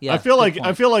 Yeah. I feel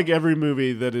like every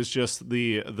movie that is just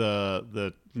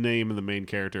the name of the main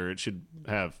character, it should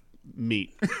have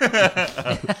Meet.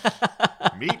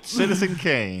 Meet Citizen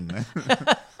Kane.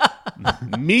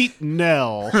 Meet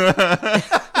Nell.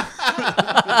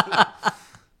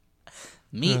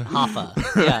 Meet Hoffa.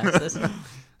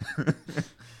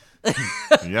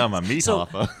 Yeah, my Meet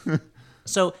Hoffa.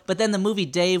 So, but then the movie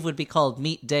Dave would be called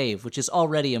Meet Dave, which is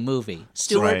already a movie.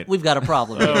 Stuart, we've got a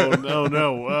problem here.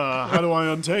 No. How do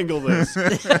I untangle this?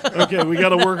 Okay, we got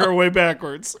to work our way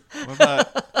backwards. What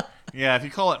about... Yeah, if you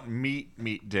call it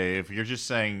Meet Dave, you're just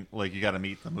saying, like, you got to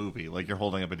meet the movie. Like, you're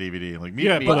holding up a DVD. Like,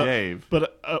 Meet Dave.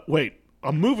 But wait,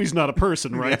 a movie's not a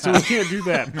person, right? Yeah. So we can't do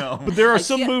that. No. But there are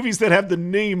some movies that have the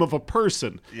name of a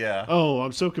person. Yeah. Oh,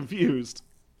 I'm so confused.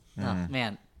 Oh,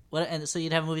 man. And so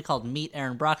you'd have a movie called Meet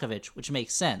Aaron Brockovich, which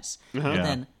makes sense. Uh-huh. And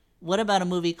then what about a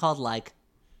movie called, like,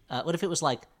 what if it was,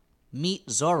 like, Meet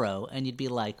Zorro? And you'd be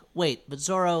like, wait, but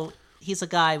Zorro... He's a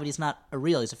guy, but he's not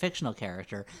he's a fictional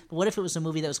character. But what if it was a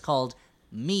movie that was called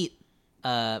Meat,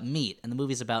 and the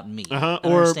movie's about meat?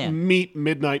 Or Meat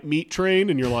Midnight Meat Train,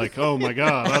 and you're like, oh my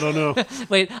god, I don't know.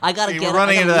 Wait, I gotta get. We're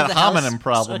running into that homonym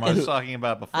problem I was talking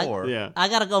about before. I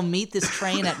gotta go meet this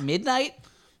train at midnight.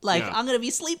 Like I'm gonna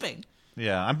be sleeping.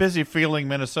 Yeah, I'm busy feeling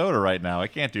Minnesota right now. I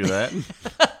can't do that.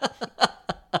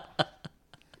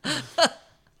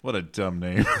 What a dumb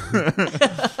name.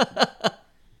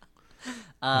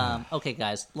 Okay,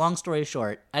 guys, long story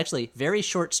short. Actually, very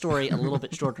short story, a little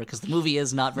bit shorter, because the movie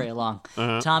is not very long.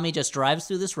 Tommy just drives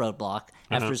through this roadblock.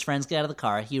 After his friends get out of the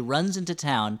car, he runs into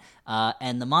town,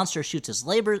 and the monster shoots his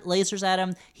lasers at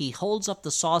him. He holds up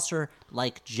the saucer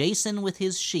like Jason with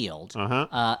his shield.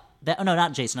 No,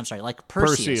 not Jason, I'm sorry, like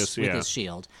Perseus with his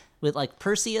shield. With, like,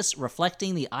 Perseus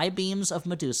reflecting the eye beams of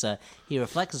Medusa. He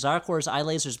reflects Zarkorr's eye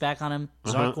lasers back on him.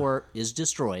 Zarkorr is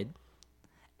destroyed.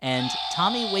 And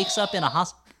Tommy wakes up in a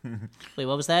hospital. Wait,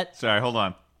 what was that? Sorry, hold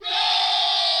on.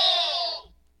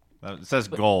 It says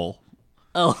goal.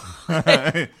 Oh.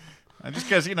 Just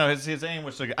because his aim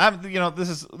was so good.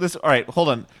 This. All right, hold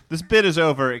on. This bit is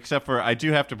over, except for I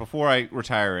do have to before I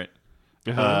retire it.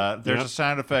 There's a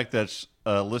sound effect that's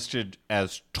listed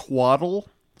as twaddle,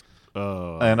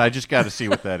 and I just got to see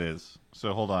what that is.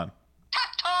 So hold on.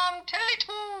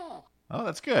 Oh,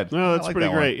 that's good. No, that's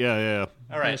pretty great. Yeah.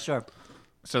 All right, Yeah, sure.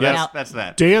 So that's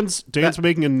that. Dan's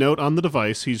making a note on the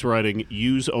device. He's writing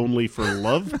 "use only for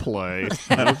love play."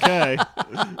 Okay.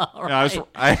 Right.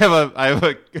 I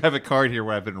have a card here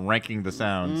where I've been ranking the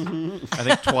sounds. Mm-hmm. I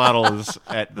think twaddle is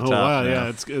at the top. Wow, now.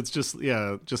 yeah, it's just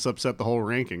upset the whole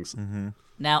rankings. Mm-hmm.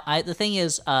 Now, the thing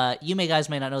is, you guys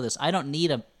may not know this. I don't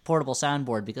need a portable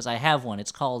soundboard because I have one.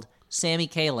 It's called Sammy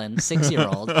Kalin,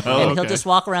 6-year-old, and he'll just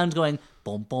walk around going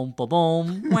boom, boom, boom,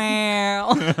 boom,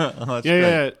 wow.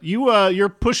 Yeah. You're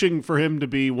pushing for him to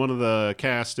be one of the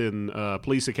cast in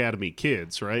Police Academy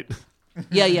Kids, right?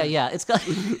 Yeah. It's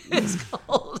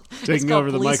called Taking over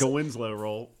the Michael Winslow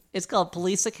role. It's called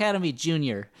Police Academy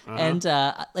Junior, and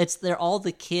they're all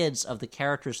the kids of the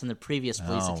characters from the previous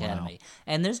Police Academy. Wow.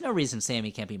 And there's no reason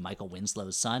Sammy can't be Michael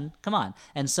Winslow's son. Come on.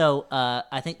 And so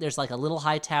I think there's like a little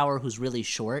Hightower who's really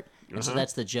short, and so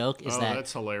that's the joke.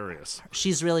 That's hilarious.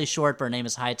 She's really short, but her name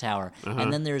is Hightower.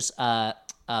 And then there's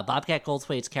Bobcat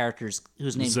Goldthwait's characters,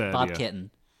 who's named Zed, Bob yeah.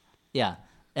 Kitten. Yeah.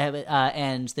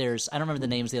 And there's I don't remember the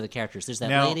names of the other characters. There's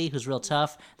that lady who's real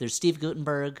tough. There's Steve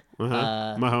Guttenberg.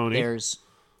 Mahoney. There's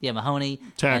Mahoney.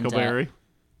 Tackleberry.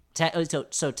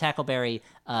 So Tackleberry,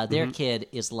 their kid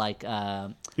is like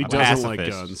he doesn't like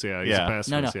guns. Yeah, he's a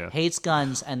pacifist. No, hates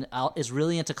guns and is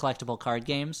really into collectible card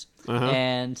games,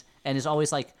 and is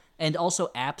always like, and also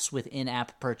apps with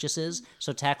in-app purchases.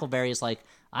 So Tackleberry is like,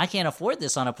 I can't afford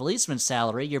this on a policeman's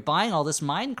salary. You're buying all this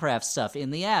Minecraft stuff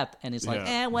in the app, and he's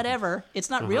like, whatever.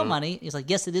 It's not real money. He's like,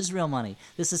 yes, it is real money.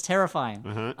 This is terrifying.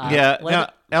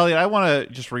 Now, Elliot, I want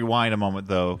to just rewind a moment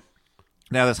though.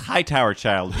 Now, this Hightower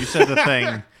child, you said the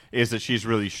thing is that she's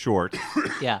really short.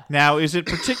 Yeah. Now, is it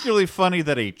particularly funny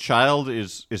that a child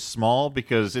is small?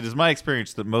 Because it is my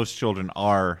experience that most children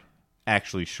are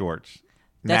actually short.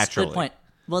 That's naturally. a good point.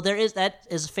 Well, that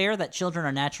is fair that children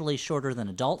are naturally shorter than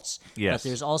adults. Yes. But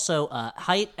there's also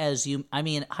height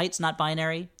height's not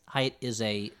binary. Height is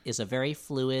a very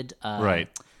fluid. Right.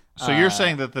 So you're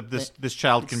saying that this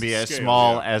child can be as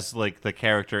small as like the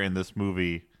character in this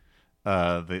movie.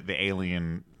 The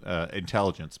alien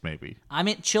intelligence, maybe. I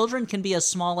mean, children can be as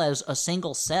small as a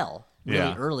single cell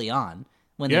really early on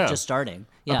when they're just starting.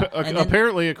 Yeah.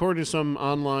 Apparently, according to some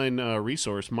online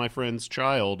resource, my friend's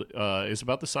child is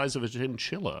about the size of a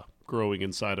chinchilla growing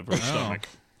inside of her stomach.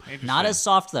 Not as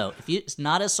soft though. If you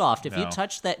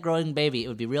touch that growing baby, it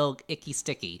would be real icky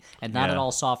sticky and not at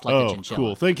all soft like a chinchilla.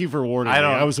 Cool. Thank you for warning me.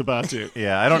 I was about to.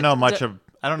 Yeah, I don't know much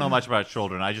about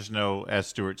children. I just know, as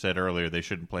Stuart said earlier, they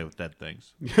shouldn't play with dead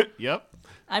things. Yep.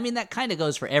 I mean, that kind of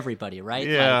goes for everybody, right?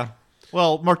 Yeah.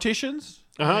 Well, morticians?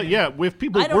 Yeah. If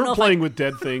people weren't playing with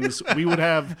dead things, we would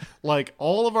have like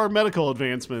all of our medical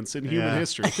advancements in human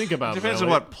history. Think about it. Depends on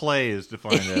what play is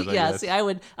defined as. Yeah. See, I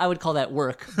would call that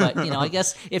work, but I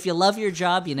guess if you love your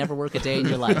job, you never work a day in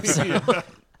your life. So.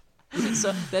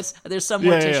 So there's some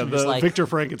mortician who's like Victor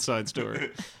Frankenstein story.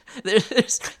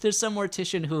 There's some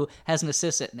mortician who has an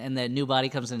assistant, and the new body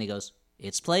comes in and he goes,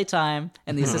 "It's playtime,"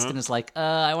 and the assistant is like,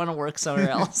 "I want to work somewhere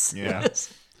else." Yeah.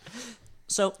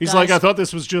 So he's like, "I thought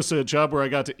this was just a job where I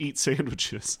got to eat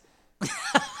sandwiches."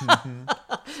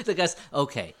 The guy's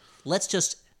okay. Let's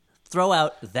just throw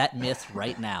out that myth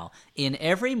right now. In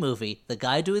every movie, the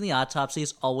guy doing the autopsy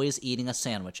is always eating a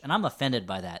sandwich, and I'm offended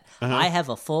by that. I have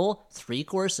a full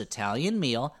 3-course Italian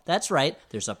meal. That's right.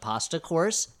 There's a pasta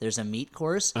course, there's a meat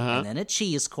course, and then a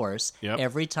cheese course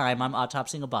every time I'm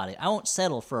autopsying a body. I won't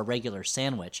settle for a regular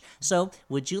sandwich. So,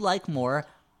 would you like more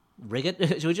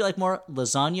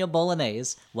lasagna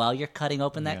bolognese while you're cutting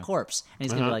open that corpse? And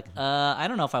he's gonna be like, I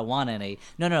don't know if I want any.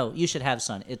 No, you should have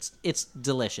some. It's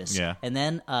delicious. Yeah. And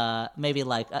then maybe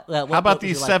like, how about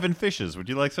these 7 fishes? Would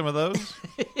you like some of those?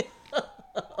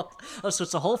 So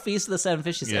it's a whole feast of the 7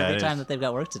 fishes every time that they've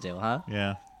got work to do, huh?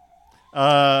 Yeah.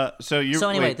 So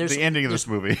anyway, the ending of this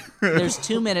movie. There's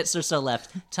 2 minutes or so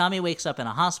left. Tommy wakes up in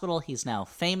a hospital. He's now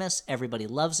famous. Everybody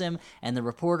loves him. And the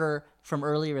reporter from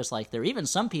earlier is like, there are even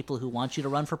some people who want you to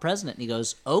run for president. And he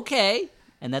goes, okay.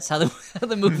 and that's how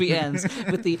the movie ends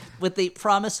with the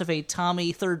promise of a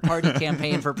Tommy third-party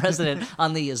campaign for president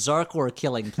on the Zarkorr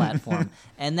killing platform.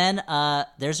 And then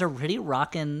there's a really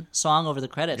rockin' song over the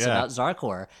credits about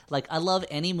Zarkorr. Like, I love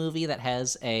any movie that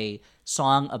has a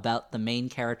song about the main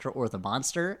character or the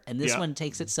monster, and this one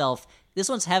takes itself... This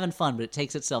one's having fun, but it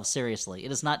takes itself seriously.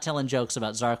 It is not telling jokes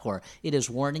about Zarkorr. It is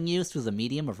warning you through the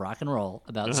medium of rock and roll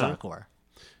about Zarkorr.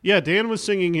 Yeah, Dan was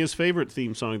singing his favorite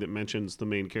theme song that mentions the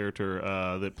main character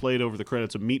that played over the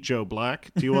credits of Meet Joe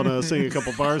Black. Do you want to sing a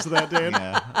couple bars of that, Dan?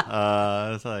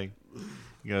 Yeah. It's like,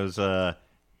 he goes,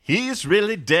 he's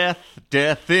really death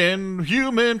in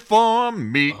human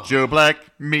form. Meet Joe Black,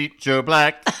 meet Joe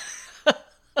Black.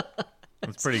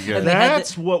 That's pretty good.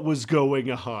 That's what was going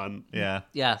on. Yeah.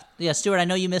 Yeah, Stuart, I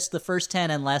know you missed the first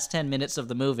 10 and last 10 minutes of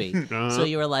the movie. So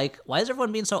you were like, why is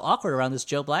everyone being so awkward around this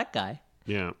Joe Black guy?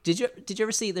 Yeah. Did you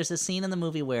ever see, there's a scene in the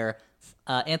movie where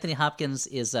Anthony Hopkins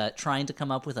is trying to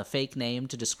come up with a fake name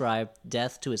to describe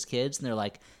death to his kids, and they're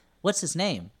like, what's his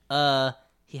name?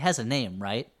 He has a name,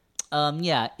 right?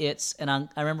 Yeah, it's, and I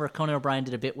remember Conan O'Brien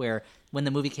did a bit where when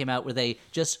the movie came out where they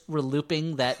just were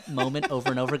looping that moment over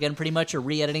and over again pretty much, or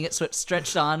re-editing it so it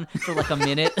stretched on for like a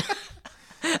minute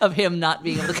of him not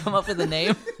being able to come up with a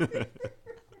name. It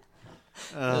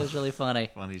was really funny.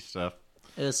 Funny stuff.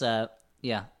 It was,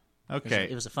 yeah. Okay.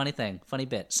 It was a funny thing, funny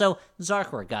bit. So,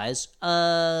 Zarkorr, guys.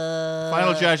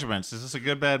 Final judgments. Is this a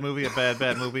good, bad movie, a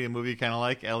bad movie, a movie you kind of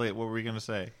like? Elliot, what were we going to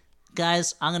say?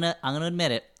 Guys, I'm gonna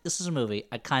admit it. This is a movie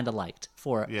I kind of liked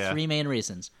for three main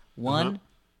reasons. One,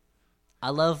 I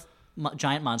love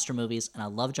giant monster movies, and I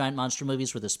love giant monster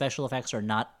movies where the special effects are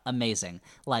not amazing.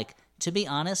 Like, to be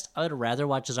honest, I would rather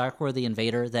watch Zarkorr the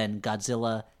Invader than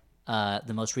Godzilla,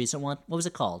 the most recent one. What was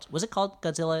it called? Was it called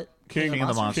Godzilla King of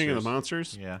the Monsters? King of the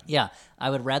Monsters. Yeah. Yeah, I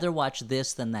would rather watch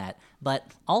this than that. But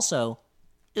also,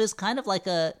 it was kind of like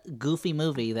a goofy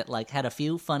movie that like had a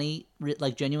few funny,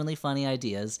 like genuinely funny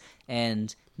ideas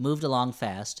and moved along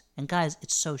fast. And guys,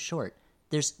 it's so short.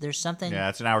 There's something. Yeah,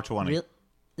 it's an hour 20.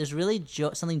 There's really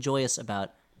something joyous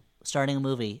about starting a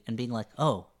movie and being like,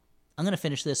 oh, I'm going to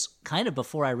finish this kind of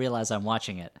before I realize I'm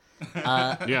watching it.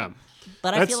 Yeah.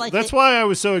 But I feel like that's why I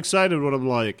was so excited when I'm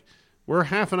like, we're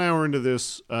half an hour into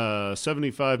this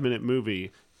 75-minute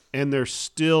movie, and they're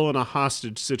still in a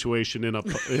hostage situation in a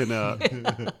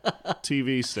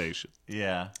TV station.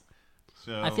 Yeah.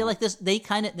 So I feel like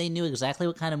they knew exactly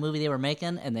what kind of movie they were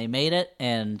making, and they made it,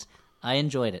 and I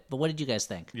enjoyed it. But what did you guys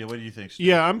think? Yeah, what do you think, Steve?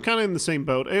 Yeah, I'm kind of in the same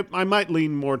boat. I might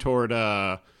lean more toward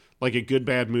like a good,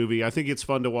 bad movie. I think it's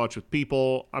fun to watch with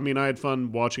people. I mean, I had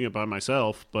fun watching it by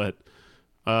myself, but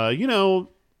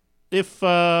if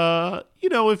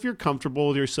you're comfortable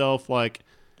with yourself, like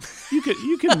you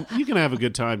can have a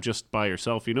good time just by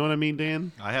yourself. You know what I mean,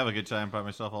 Dan? I have a good time by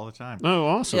myself all the time. Oh,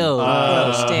 awesome.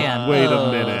 Dan. Wait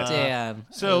a minute. Dan.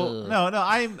 So no,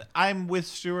 I'm with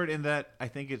Stuart in that I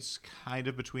think it's kind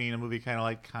of between a movie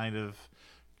kind of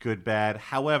good, bad.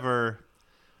 However,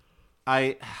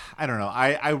 I don't know.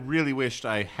 I really wished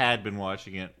I had been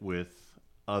watching it with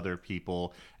other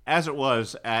people. As it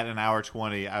was, at an hour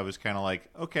 20, I was kind of like,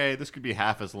 okay, this could be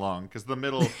half as long because the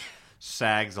middle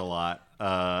sags a lot.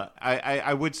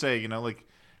 I would say, like,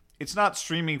 it's not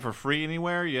streaming for free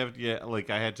anywhere.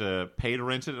 I had to pay to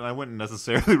rent it, and I wouldn't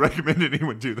necessarily recommend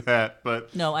anyone do that.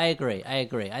 But no, I agree. I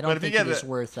don't think it is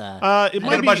worth. It might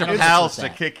be a bunch of pals to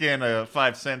kick in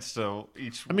 5 cents to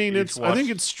each. I mean, I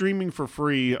think it's streaming for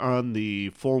free on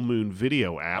the Full Moon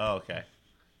Video app. Oh, okay.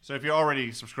 So if you're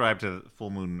already subscribed to Full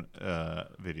Moon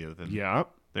Video, then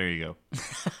there you go.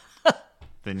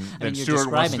 then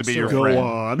Stuart wants to be your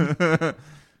friend. Go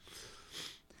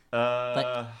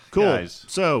on. Cool. Guys.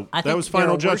 So that was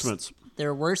final judgments. There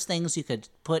are worse things you could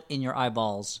put in your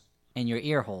eyeballs and your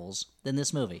ear holes than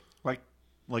this movie.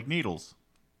 Like needles.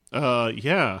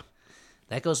 Yeah.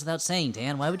 That goes without saying,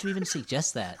 Dan. Why would you even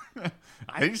suggest that?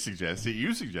 I didn't suggest it.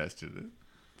 You suggested it.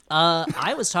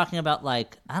 I was talking about,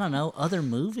 like, I don't know, other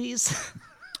movies.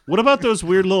 What about those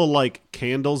weird little, like,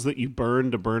 candles that you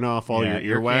burn to burn off all your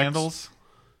earwax? Candles?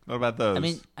 What about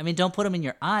those? I mean, don't put them in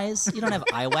your eyes. You don't have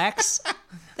eye wax.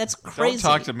 That's crazy.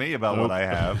 Don't talk to me about what I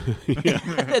have.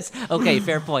 That's okay.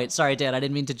 Fair point. Sorry, Dan. I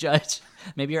didn't mean to judge.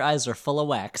 Maybe your eyes are full of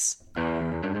wax.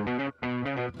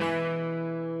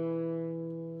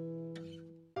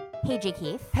 Hey, J.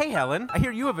 Keith. Hey, Helen. I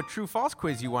hear you have a true-false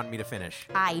quiz you want me to finish.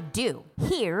 I do.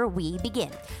 Here we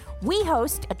begin. We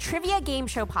host a trivia game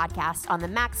show podcast on the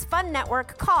Max Fun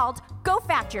Network called Go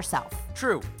Fact Yourself.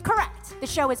 True. Correct. Correct. The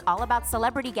show is all about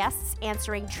celebrity guests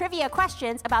answering trivia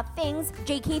questions about things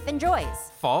J. Keith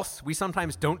enjoys. False. We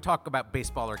sometimes don't talk about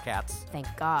baseball or cats. Thank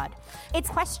God. It's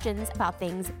questions about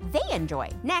things they enjoy.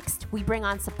 Next, we bring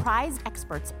on surprise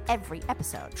experts every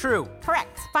episode. True.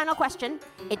 Correct. Final question.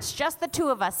 It's just the two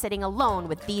of us sitting alone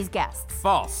with these guests.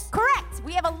 False. Correct.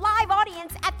 We have a live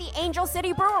audience at the Angel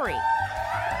City Brewery.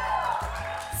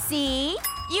 See?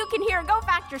 You can hear Go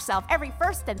Fact Yourself every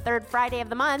first and third Friday of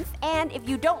the month. And if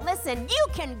you don't listen, you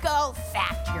can go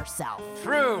fact yourself.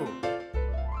 True.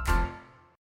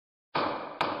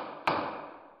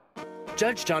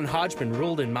 Judge John Hodgman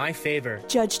ruled in my favor.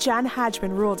 Judge John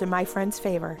Hodgman ruled in my friend's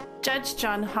favor. Judge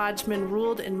John Hodgman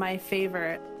ruled in my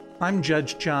favor. I'm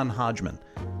Judge John Hodgman.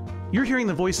 You're hearing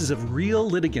the voices of real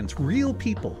litigants, real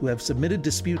people who have submitted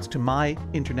disputes to my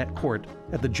internet court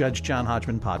at the Judge John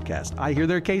Hodgman podcast. I hear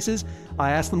their cases,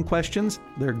 I ask them questions,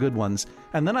 they're good ones,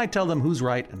 and then I tell them who's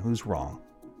right and who's wrong.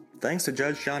 Thanks to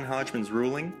Judge John Hodgman's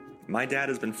ruling, my dad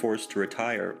has been forced to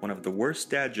retire one of the worst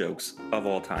dad jokes of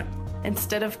all time.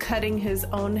 Instead of cutting his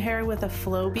own hair with a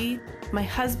Flowbee, my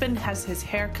husband has his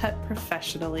hair cut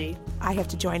professionally. I have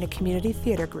to join a community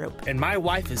theater group. And my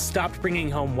wife has stopped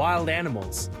bringing home wild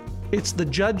animals. It's the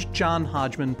Judge John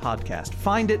Hodgman podcast.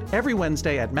 Find it every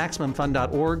Wednesday at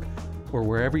MaximumFun.org or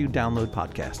wherever you download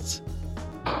podcasts.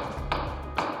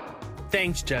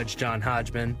 Thanks, Judge John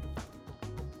Hodgman.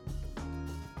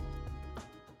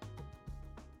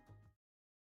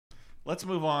 Let's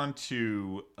move on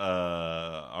to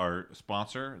our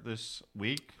sponsor this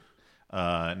week.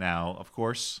 Now, of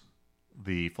course,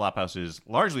 the Flophouse is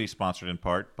largely sponsored in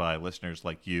part by listeners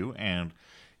like you, and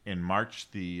in March,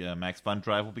 the Max Fun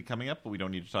Drive will be coming up, but we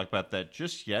don't need to talk about that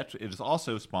just yet. It is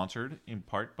also sponsored in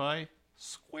part by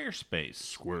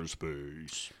Squarespace.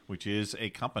 Squarespace. Which is a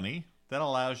company that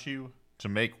allows you to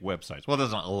make websites. Well, it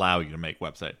doesn't allow you to make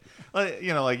websites.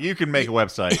 You can make a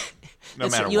website no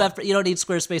matter what. You don't need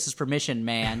Squarespace's permission,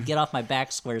 man. Get off my back,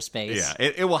 Squarespace. Yeah,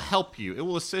 it will help you. It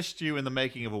will assist you in the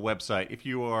making of a website. If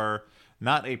you are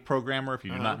not a programmer, if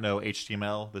you do not know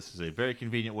HTML, this is a very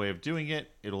convenient way of doing it.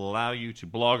 It'll allow you to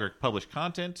blog or publish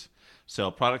content,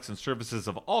 sell products and services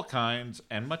of all kinds,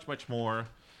 and much, much more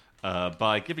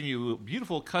by giving you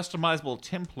beautiful, customizable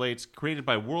templates created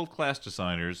by world-class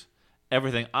designers.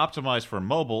 Everything optimized for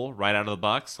mobile right out of the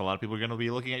box. A lot of people are going to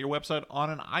be looking at your website on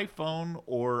an iPhone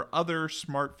or other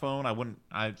smartphone.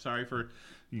 I'm sorry for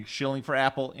you shilling for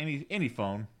Apple. Any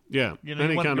phone. Yeah,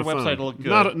 any kind of phone. Website to look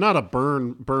good. Not a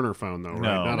burner phone though,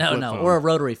 right? No, or a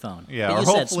rotary phone. Yeah, but or you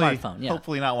said smartphone. Yeah.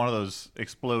 Hopefully not one of those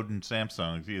exploding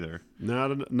Samsungs either.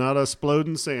 Not a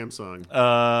exploding Samsung.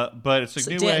 But it's a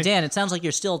new way. Dan, it sounds like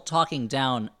you're still talking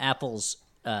down Apple's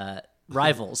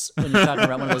rivals when you're talking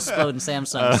about one of those exploding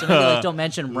Samsungs. So maybe don't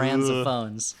mention brands of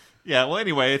phones. Yeah, well,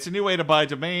 anyway, it's a new way to buy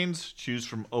domains. Choose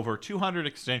from over 200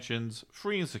 extensions,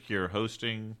 free and secure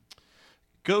hosting.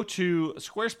 Go to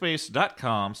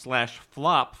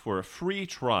squarespace.com/flop for a free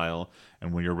trial,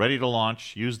 and when you're ready to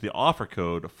launch, use the offer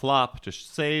code FLOP to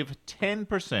save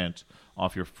 10%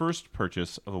 off your first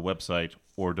purchase of a website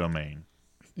or domain.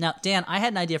 Now, Dan, I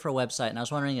had an idea for a website, and I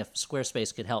was wondering if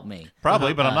Squarespace could help me.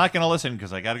 Probably, but I'm not going to listen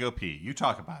because I got to go pee. You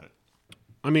talk about it.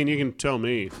 I mean, you can tell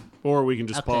me, or we can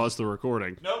just pause the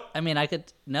recording. Nope. I mean, I could...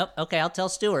 Nope. Okay, I'll tell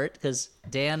Stuart, because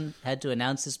Dan had to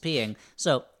announce his peeing.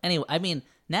 So, anyway,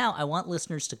 now I want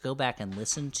listeners to go back and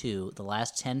listen to the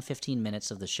last 10, 15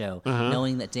 minutes of the show,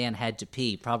 knowing that Dan had to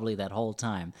pee probably that whole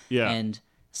time. Yeah. And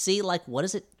see, what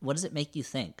does it make you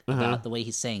think about the way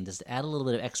he's saying? Does it add a little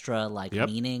bit of extra,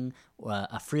 meaning,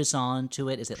 a frisson to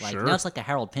it? Is it like, now it's like a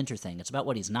Harold Pinter thing. It's about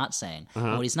what he's not saying.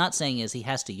 And what he's not saying is he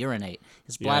has to urinate.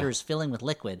 His bladder is filling with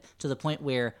liquid to the point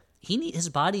where his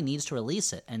body needs to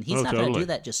release it. And he's not going to do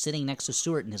that just sitting next to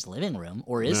Stuart in his living room,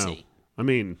 or is he? I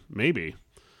mean, maybe.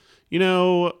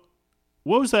 What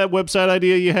was that website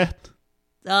idea you had?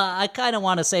 I kind of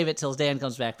want to save it till Dan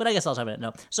comes back, but I guess I'll talk about it.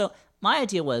 No. So my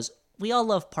idea was, we all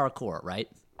love parkour, right?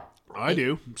 I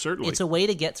do, certainly. It's a way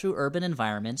to get through urban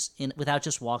environments without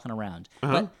just walking around.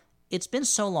 But it's been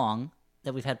so long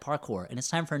that we've had parkour, and it's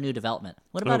time for a new development.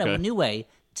 What about a new way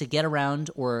to get around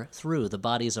or through the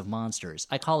bodies of monsters?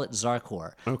 I call it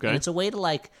Zarkorr. Okay. And it's a way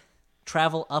to,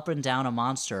 travel up and down a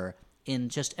monster in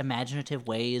just imaginative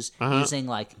ways, using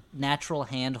natural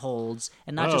handholds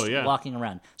and not just walking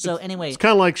around. So anyway, it's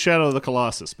kind of like Shadow of the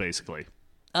Colossus, basically.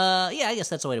 Yeah, I guess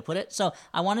that's the way to put it. So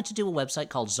I wanted to do a website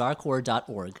called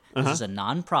Zarkorr.org. This is a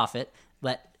non-profit,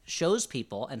 but shows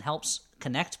people and helps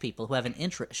connect people who have an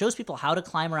interest, shows people how to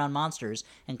climb around monsters,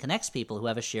 and connects people who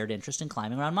have a shared interest in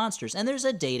climbing around monsters. And there's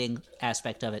a dating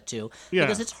aspect of it too,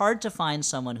 because it's hard to find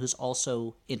someone who's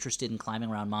also interested in climbing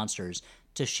around monsters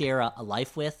to share a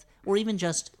life with, or even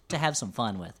just to have some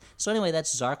fun with. So anyway,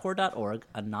 that's Zarkorr.org,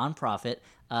 a nonprofit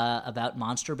about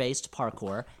monster-based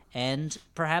parkour and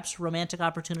perhaps romantic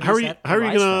opportunities. How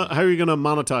are you gonna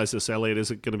monetize this, Elliot?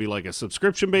 Is it going to be like a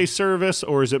subscription-based service,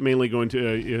 or is it mainly going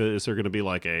to? Is there going to be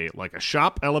like a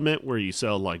shop element where you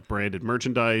sell like branded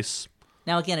merchandise?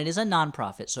 Now, again, it is a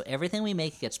nonprofit, so everything we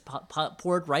make gets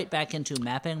poured right back into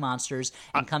mapping monsters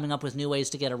and coming up with new ways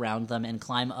to get around them and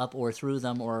climb up or through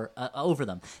them or over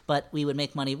them. But we would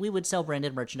make money. We would sell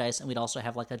branded merchandise, and we'd also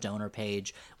have like a donor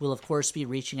page. We'll, of course, be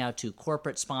reaching out to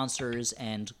corporate sponsors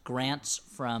and grants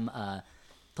from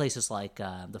places like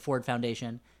the Ford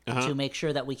Foundation to make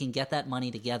sure that we can get that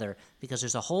money together, because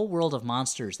there's a whole world of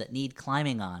monsters that need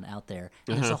climbing on out there.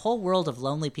 And there's a whole world of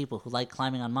lonely people who like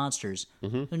climbing on monsters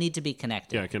who need to be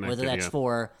connected. Whether that's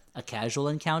for a casual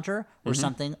encounter or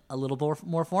something a little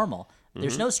more formal.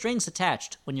 There's no strings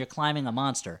attached when you're climbing a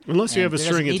monster. Unless you have a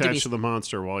string attached to the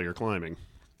monster while you're climbing.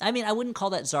 I mean, I wouldn't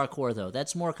call that Zarkorr, though.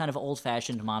 That's more kind of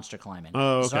old-fashioned monster climbing.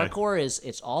 Oh, okay. Zarkorr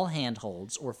it's all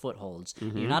handholds or footholds.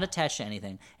 You're not attached to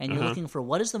anything, and you're looking for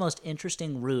what is the most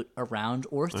interesting route around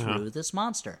or through this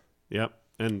monster. Yep,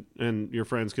 and your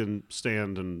friends can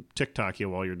stand and TikTok you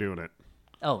while you're doing it.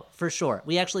 Oh, for sure.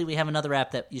 We have another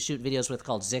app that you shoot videos with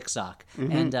called Zigzag,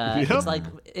 and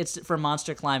it's for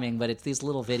monster climbing, but it's these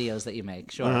little videos that you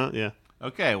make. Sure. Yeah.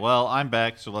 Okay, well, I'm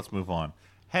back, so let's move on.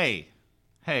 Hey,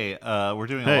 we're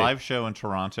doing a live show in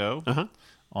Toronto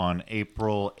on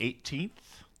April 18th.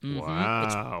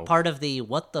 Wow. It's part of the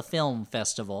What the Film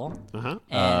Festival.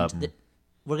 And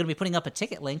we're going to be putting up a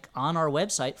ticket link on our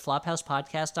website,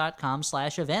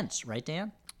 flophousepodcast.com/events. Right,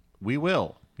 Dan? We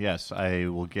will. Yes, I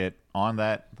will get on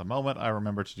that the moment I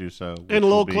remember to do so. And a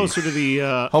little closer to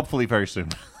the... hopefully very soon.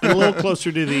 And a little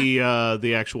closer to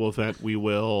the actual event, we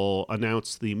will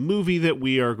announce the movie that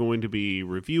we are going to be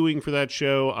reviewing for that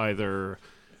show, either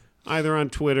on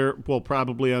Twitter, well,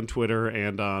 probably on Twitter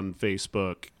and on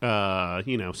Facebook,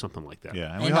 something like that.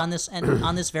 Yeah, and on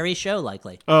this very show,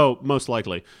 likely. Oh, most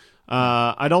likely.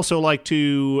 I'd also like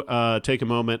to take a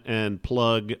moment and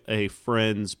plug a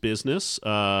friend's business.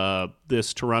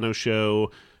 This Toronto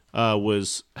show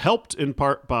was helped in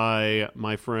part by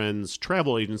my friend's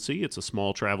travel agency. It's a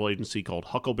small travel agency called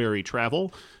Huckleberry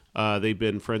Travel. They've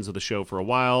been friends of the show for a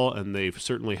while, and they've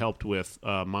certainly helped with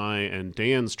my and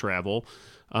Dan's travel.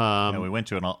 We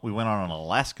went on an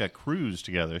Alaska cruise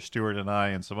together, Stuart and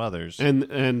I and some others.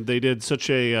 And they did such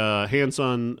a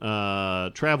hands-on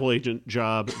travel agent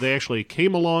job. They actually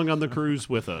came along on the cruise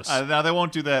with us. Now, they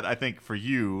won't do that, I think, for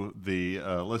you, the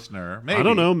listener. Maybe. I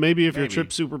don't know. Maybe if your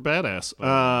trip's super badass.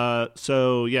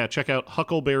 So, yeah, check out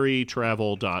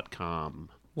huckleberrytravel.com.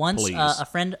 Once a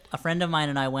friend of mine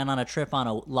and I went on a trip on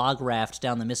a log raft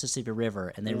down the Mississippi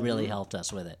River, and they really helped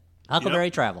us with it.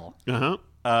 Huckleberry Travel.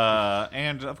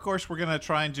 And of course, we're gonna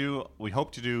try and we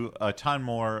hope to do a ton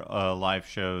more live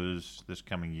shows this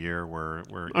coming year. We're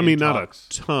not a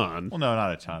ton. Well, no,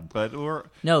 not a ton, but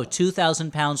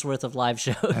 2,000 pounds worth of live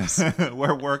shows.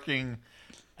 We're working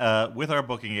with our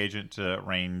booking agent to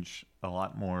arrange a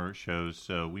lot more shows,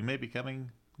 so we may be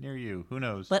coming near you. Who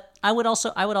knows? But I would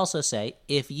also say,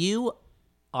 if you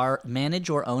manage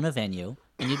or own a venue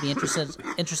and you'd be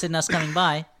interested in us coming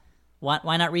by,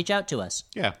 why not reach out to us?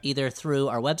 Yeah. Either through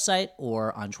our website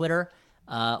or on Twitter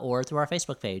or through our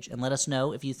Facebook page, and let us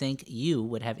know if you think you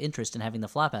would have interest in having the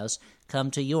Flophouse come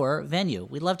to your venue.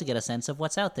 We'd love to get a sense of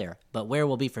what's out there. But where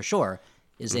we'll be for sure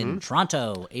is in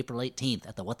Toronto, April 18th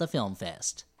at the What the Film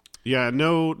Fest. Yeah,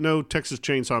 no Texas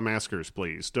Chainsaw Massacres,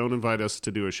 please. Don't invite us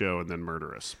to do a show and then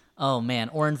murder us. Oh, man.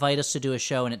 Or invite us to do a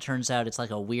show, and it turns out it's like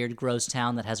a weird, gross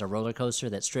town that has a roller coaster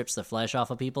that strips the flesh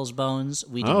off of people's bones.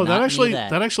 We do not need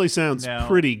that. That actually sounds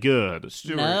pretty good.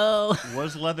 Stuart,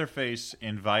 was Leatherface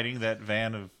inviting that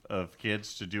van of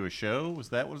kids to do a show? Was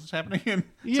that what was happening in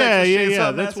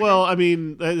Yeah.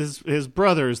 That's his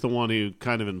brother is the one who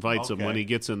kind of invites him when he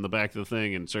gets in the back of the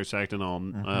thing and starts acting all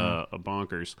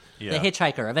bonkers. Yeah. The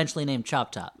hitchhiker, eventually named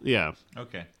Chop Top. Yeah.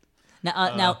 Okay.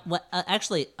 Now,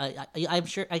 actually, I'm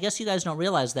sure. I guess you guys don't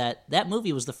realize that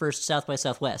movie was the first South by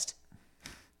Southwest.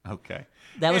 Okay.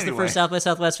 That was the first South by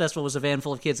Southwest festival. Was a van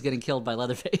full of kids getting killed by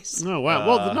Leatherface. Oh wow!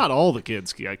 Well, not all the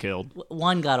kids got killed.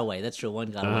 One got away. That's true.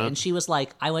 One got away, and she was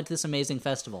like, "I went to this amazing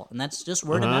festival," and that's just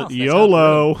word of mouth. That's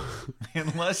YOLO.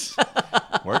 Unless,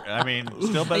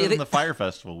 still better than the Fire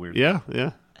Festival. Weird. Yeah.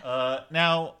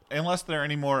 Now, unless there are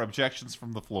any more objections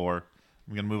from the floor,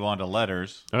 I'm going to move on to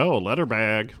letters. Oh, letter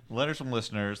bag. Letters from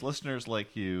listeners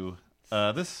like you.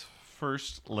 This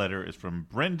first letter is from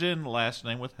Brendan, last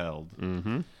name withheld,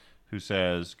 who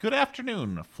says, "Good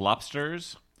afternoon,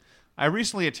 Flopsters. I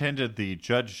recently attended the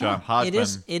Judge John Hodgman."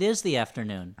 It is the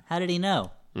afternoon. How did he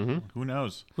know? Who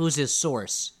knows? Who's his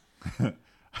source?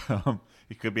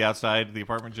 He could be outside the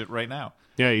apartment right now.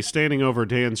 Yeah, he's standing over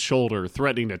Dan's shoulder,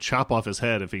 threatening to chop off his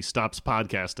head if he stops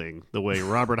podcasting, the way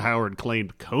Robert Howard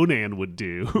claimed Conan would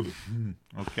do.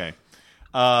 Okay.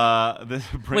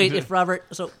 Wait, if Robert...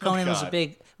 So Conan was a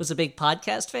big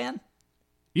podcast fan?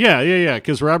 Yeah,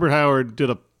 because Robert Howard did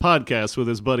a podcast with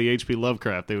his buddy H.P.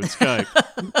 Lovecraft. They would Skype.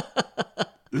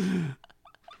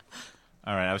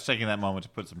 All right, I was taking that moment to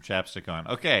put some chapstick on.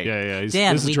 Okay. Yeah.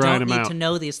 Dan, we don't need to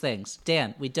know these things.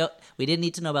 Dan, we didn't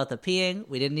need to know about the peeing.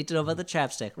 We didn't need to know about the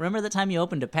chapstick. Remember the time you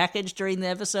opened a package during the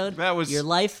episode? That was your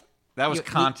life. That was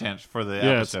content for the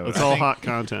episode. It's all hot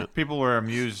content. People were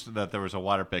amused that there was a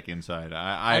water pick inside.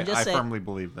 I firmly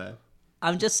believe that.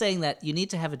 I'm just saying that you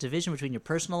need to have a division between your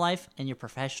personal life and your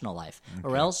professional life,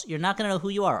 or else you're not going to know who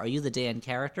you are. Are you the Dan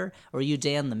character, or are you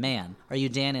Dan the man? Are you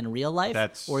Dan in real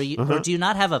life, or do you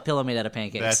not have a pillow made out of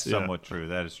pancakes? That's somewhat true.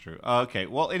 That is true. Okay.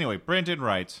 Well, anyway, Brendan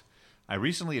writes, I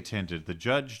recently attended the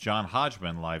Judge John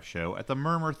Hodgman live show at the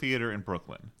Murmur Theater in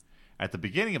Brooklyn. At the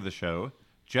beginning of the show,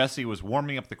 Jesse was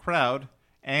warming up the crowd,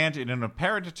 and in an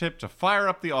apparent attempt to fire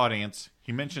up the audience,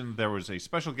 he mentioned there was a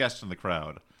special guest in the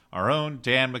crowd, our own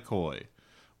Dan McCoy.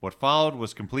 What followed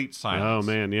was complete silence.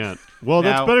 Oh man, yeah. Well,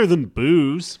 that's better than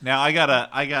booze. Now I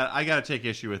gotta take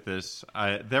issue with this.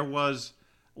 There was,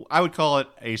 I would call it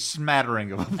a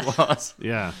smattering of applause.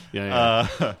 Yeah.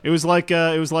 It was like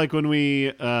when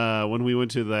we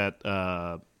went to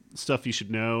that Stuff You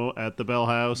Should Know at the Bell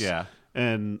House. Yeah.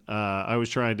 And I was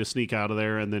trying to sneak out of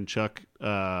there, and then Chuck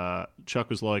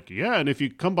was like, "Yeah, and if you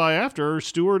come by after,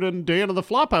 Stuart and Dan of the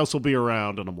Flophouse will be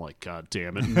around." And I'm like, "God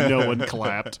damn it!" No one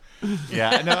clapped.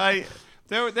 Yeah, no,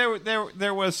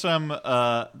 there was some.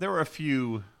 There were a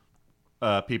few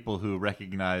people who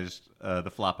recognized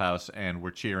the Flophouse and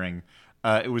were cheering.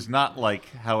 It was not like,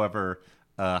 however,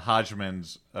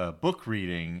 Hodgman's book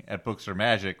reading at Books Are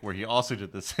Magic, where he also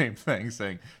did the same thing,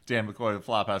 saying Dan McCoy of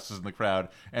the Flophouse is in the crowd.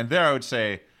 And there I would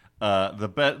say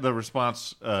the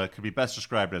response could be best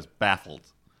described as baffled.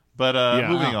 But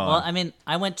moving on. Well, I mean,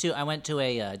 I went to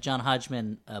a John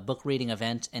Hodgman book reading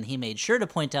event, and he made sure to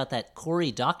point out that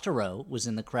Cory Doctorow was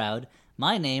in the crowd.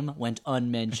 My name went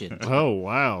unmentioned. Oh,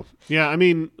 wow. Yeah, I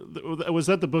mean, was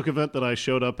that the book event that I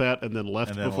showed up at and then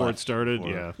left before it started?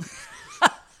 Yeah.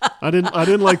 I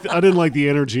didn't like the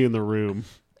energy in the room.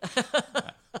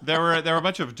 There were a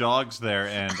bunch of dogs there,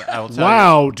 and I will tell you.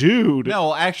 Wow, dude!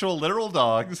 No, actual literal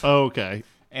dogs. Oh, okay.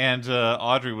 And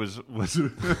Audrey was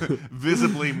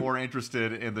visibly more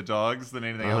interested in the dogs than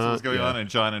anything else that was going on, and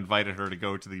John invited her to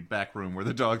go to the back room where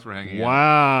the dogs were hanging out.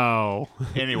 Wow.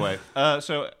 Anyway,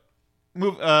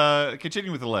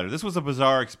 continuing with the letter. This was a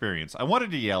bizarre experience. I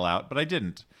wanted to yell out, but I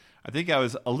didn't. I think I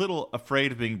was a little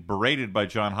afraid of being berated by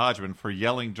John Hodgman for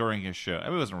yelling during his show. I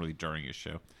mean, it wasn't really during his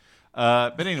show.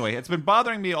 But anyway, it's been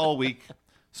bothering me all week,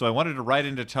 so I wanted to write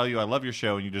in to tell you I love your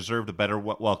show and you deserved a better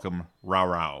welcome,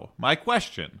 rah-rah. My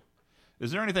question,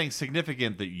 is there anything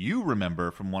significant that you remember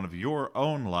from one of your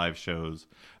own live shows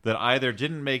that either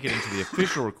didn't make it into the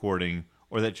official recording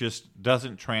or that just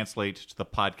doesn't translate to the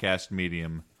podcast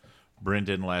medium?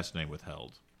 Brendan, last name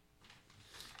withheld.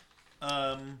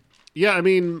 Yeah, I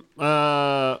mean,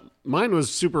 mine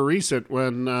was super recent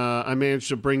when I managed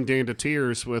to bring Dan to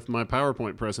tears with my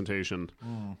PowerPoint presentation.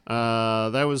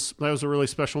 That was a really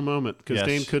special moment because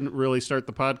Dan couldn't really start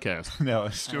the podcast. No,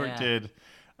 Stuart did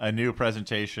a new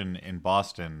presentation in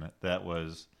Boston that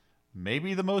was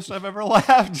maybe the most I've ever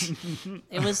laughed.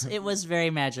 It was very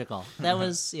magical. That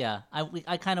was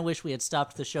I kind of wish we had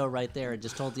stopped the show right there and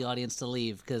just told the audience to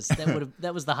leave because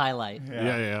that was the highlight.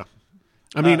 Yeah.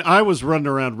 I mean, I was running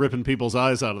around ripping people's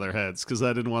eyes out of their heads because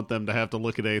I didn't want them to have to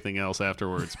look at anything else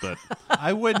afterwards. But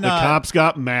I would not. The cops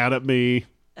got mad at me.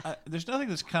 There's nothing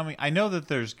that's coming. I know that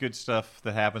there's good stuff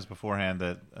that happens beforehand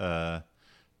that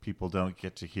people don't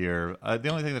get to hear. The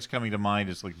only thing that's coming to mind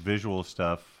is like visual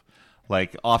stuff.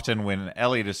 Like often when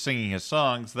Elliot is singing his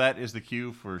songs, that is the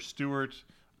cue for Stuart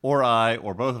or I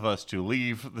or both of us to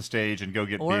leave the stage and go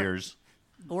get beers.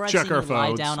 Or I've seen you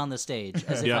lie down on the stage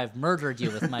as if I've murdered you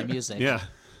with my music. Yeah.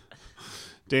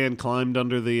 Dan climbed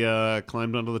under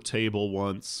the table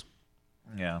once.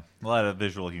 Yeah, a lot of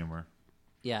visual humor.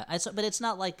 Yeah, but it's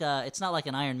not like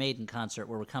an Iron Maiden concert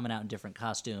where we're coming out in different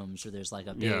costumes, or there's like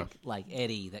a big like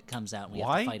Eddie that comes out and we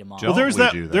have to fight him off. Well, there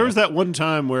was that one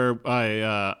time where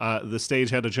the stage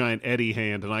had a giant Eddie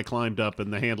hand, and I climbed up,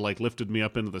 and the hand like lifted me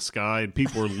up into the sky, and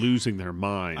people were losing their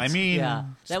minds. I mean,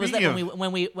 that was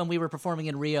when we were performing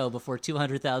in Rio before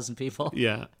 200,000 people.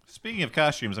 Yeah. Speaking of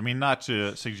costumes, I mean, not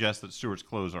to suggest that Stuart's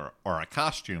clothes are a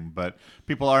costume, but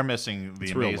people are missing the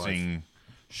amazing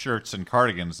shirts and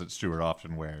cardigans that Stuart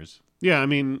often wears. Yeah, I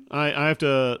mean, I have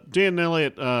to. Dan and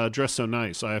Elliot dress so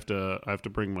nice. I have to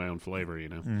bring my own flavor.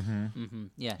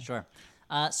 Yeah, sure.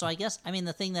 So I guess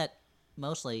the thing that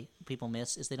mostly people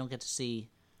miss is they don't get to see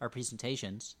our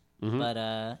presentations. But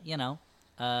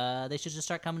they should just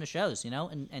start coming to shows,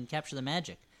 and capture the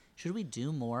magic. Should we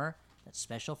do more that's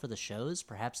special for the shows?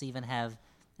 Perhaps even have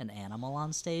an animal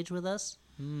on stage with us?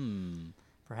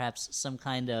 Perhaps some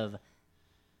kind of,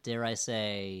 dare I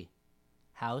say,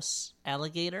 house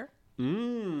alligator? A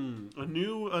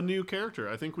new character.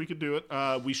 I think we could do it.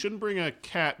 We shouldn't bring a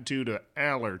cat due to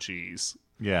allergies.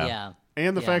 Yeah.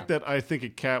 And the fact that I think a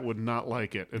cat would not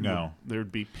like it. And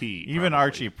there'd be pee. Even probably.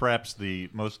 Archie Preps, the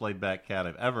most laid-back cat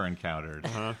I've ever encountered,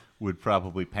 would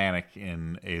probably panic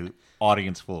in a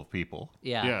audience full of people.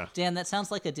 Yeah. Dan, that sounds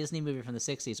like a Disney movie from the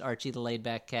 60s, Archie the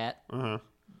laid-back cat.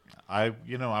 I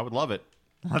would love it.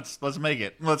 Let's make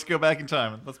it. Let's go back in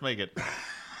time. Let's make it.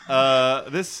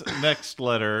 This next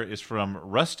letter is from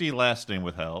Rusty, last name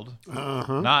withheld.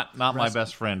 Not my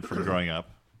best friend from growing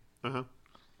up.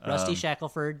 Rusty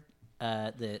Shackelford,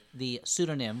 the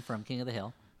pseudonym from King of the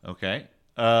Hill. Okay.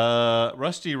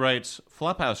 Rusty writes,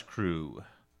 Flophouse Crew.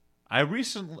 I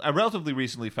relatively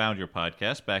recently found your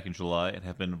podcast back in July and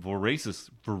have been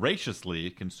voraciously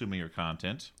consuming your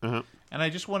content. And I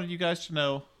just wanted you guys to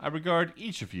know I regard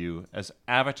each of you as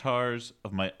avatars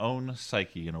of my own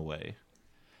psyche in a way.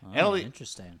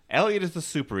 Interesting. Elliot is the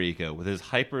superego with his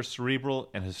hyper-cerebral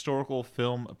and historical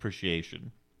film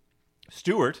appreciation.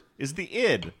 Stuart is the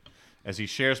id, as he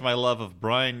shares my love of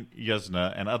Brian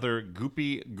Yuzna and other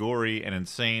goopy, gory, and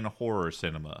insane horror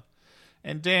cinema.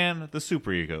 And Dan, the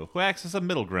superego, who acts as a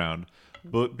middle ground,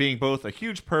 being both a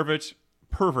huge pervert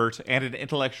and an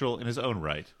intellectual in his own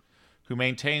right, who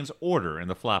maintains order in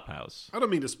the Flophouse. I don't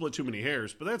mean to split too many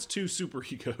hairs, but that's two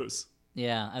superegos.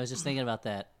 Yeah, I was just thinking about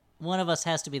that. One of us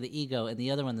has to be the ego, and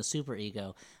the other one the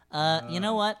superego. You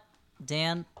know what,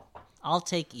 Dan? I'll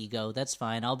take ego. That's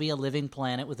fine. I'll be a living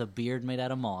planet with a beard made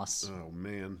out of moss. Oh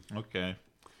man. Okay.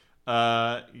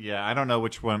 Yeah, I don't know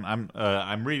which one.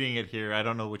 I'm reading it here. I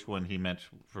don't know which one he meant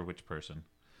for which person.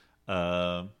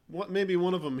 Maybe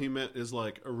one of them he meant is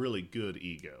like a really good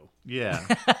ego. Yeah.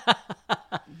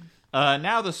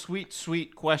 Now the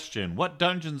sweet question. What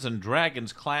Dungeons and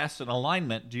Dragons class and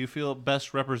alignment do you feel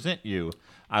best represent you?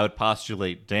 I would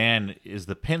postulate Dan is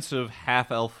the pensive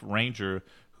half-elf ranger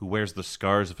who wears the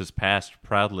scars of his past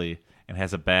proudly and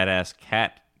has a badass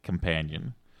cat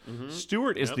companion.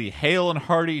 Stuart is the hale and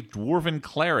hearty dwarven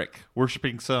cleric,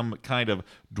 worshipping some kind of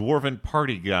dwarven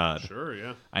party god. Sure,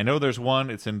 yeah. I know there's one.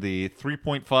 It's in the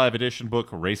 3.5 edition book,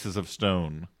 Races of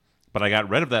Stone. But I got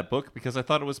rid of that book because I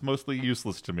thought it was mostly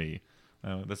useless to me.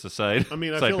 That's a side. I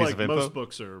mean, I feel like most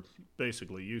books are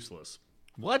basically useless.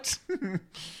 What?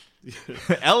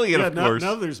 Elliot, of course.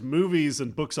 Now there's movies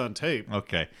and books on tape.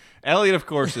 Okay. Elliot, of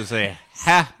course, is a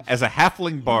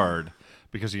halfling bard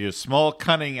because he is small,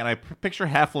 cunning, and I picture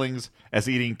halflings as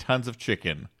eating tons of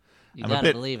chicken. You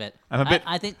gotta believe it.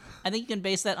 I think you can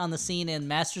base that on the scene in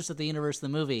Masters of the Universe, the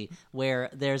movie, where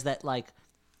there's that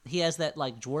he has that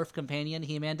dwarf companion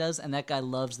He-Man does, and that guy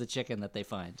loves the chicken that they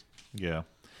find. Yeah.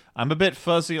 I'm a bit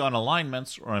fuzzy on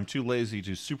alignments, or I'm too lazy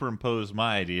to superimpose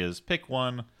my ideas. Pick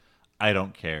one. I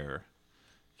don't care.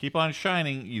 Keep on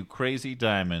shining, you crazy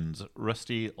diamonds.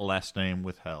 Rusty, last name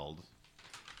withheld.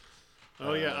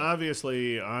 Oh yeah,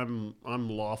 obviously I'm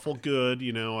lawful good.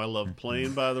 I love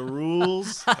playing by the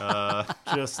rules,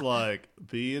 just like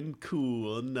being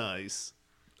cool and nice,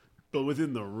 but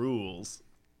within the rules.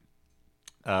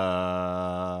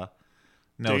 No,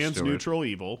 Dan's Stuart. neutral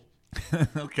evil.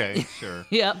 Okay, sure.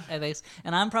 Yep,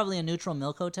 and I'm probably a neutral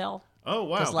milk hotel. Oh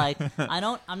wow! Because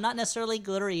I'm not necessarily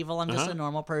good or evil. I'm just a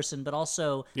normal person, but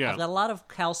also I've got a lot of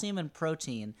calcium and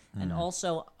protein, and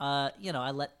also I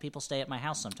let people stay at my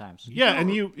house sometimes. Yeah,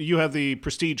 and you have the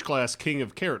prestige class king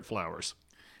of carrot flowers.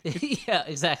 Yeah,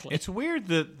 exactly. It's weird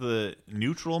that the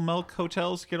neutral milk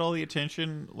hotels get all the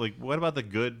attention. Like, what about the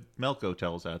good milk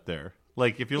hotels out there?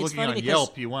 Like, if you're looking on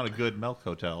Yelp, you want a good milk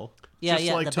hotel. Yeah,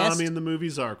 just like Tommy in the movie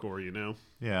Zarkorr,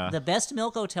 Yeah. The best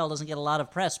milk hotel doesn't get a lot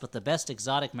of press, but the best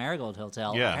exotic marigold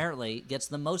hotel apparently gets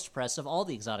the most press of all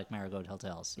the exotic marigold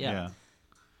hotels. Yeah.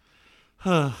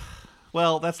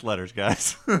 Well, that's letters,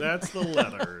 guys. That's the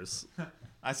letters.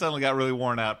 I suddenly got really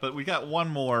worn out, but we got one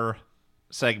more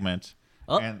segment.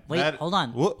 Oh, wait, hold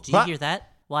on. Do you hear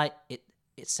that? Why,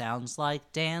 it sounds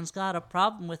like Dan's got a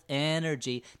problem with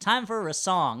energy. Time for a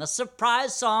song, a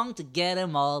surprise song to get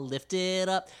him all lifted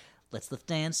up. Let's lift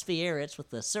Dan spirits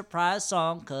with a surprise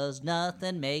song, 'cause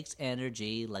nothing makes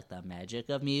energy like the magic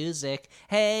of music.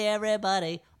 Hey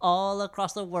everybody, all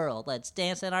across the world, let's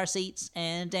dance in our seats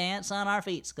and dance on our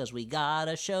feet, 'cause we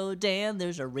gotta show Dan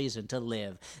there's a reason to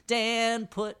live. Dan,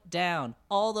 put down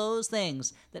all those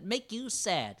things that make you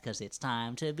sad, 'cause it's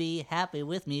time to be happy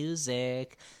with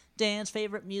music. Dan's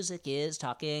favorite music is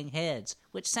Talking Heads,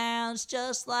 which sounds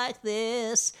just like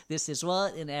this. This is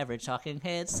what an average Talking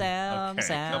Head sounds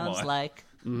like.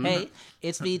 Mm-hmm. Hey,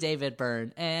 it's me, David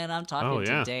Byrne, and I'm talking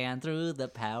to Dan through the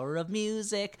power of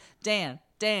music. Dan,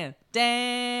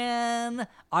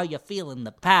 are you feeling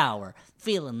the power,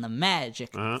 feeling the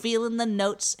magic, feeling the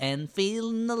notes, and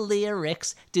feeling the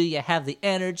lyrics? Do you have the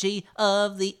energy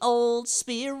of the old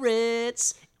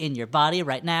spirits in your body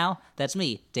right now? That's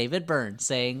me, David Byrne,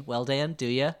 saying, well, Dan, do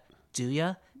ya? Do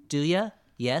ya? Do ya?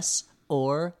 Yes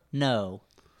or no?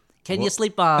 Can you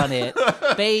sleep on it?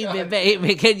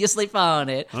 baby, can you sleep on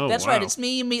it? That's right, it's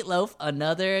me, Meatloaf,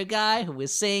 another guy who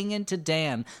is singing to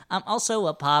Dan. I'm also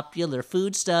a popular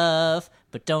foodstuff,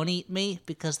 but don't eat me,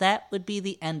 because that would be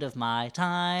the end of my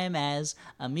time as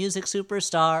a music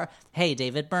superstar. Hey,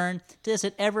 David Byrne, does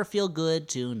it ever feel good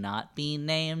to not be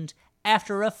named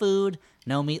after a food?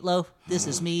 No, Meatloaf, this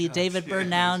is me, David Byrne,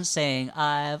 now saying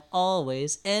I've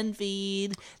always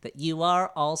envied that you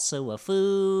are also a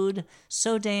food.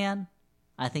 So, Dan,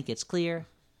 I think it's clear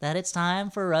that it's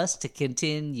time for us to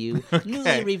continue.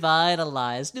 Newly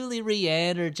revitalized, newly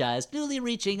re-energized, newly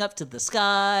reaching up to the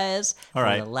skies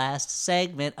for the last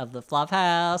segment of the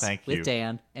Flophouse with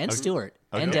Dan and Stuart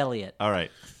and Elliot. All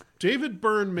right. David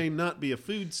Byrne may not be a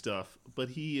foodstuff, but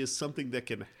he is something that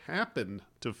can happen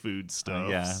to foodstuffs.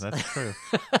 Yeah, that's true.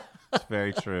 That's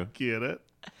very true. Get it?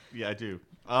 Yeah, I do.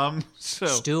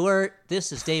 Stuart,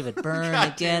 this is David Byrne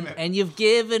again, and you've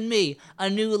given me a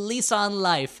new lease on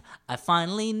life. I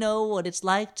finally know what it's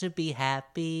like to be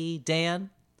happy.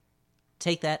 Dan,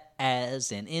 take that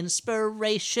as an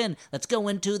inspiration. Let's go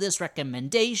into this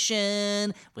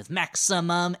recommendation with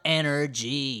maximum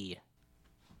energy.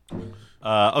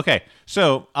 Okay,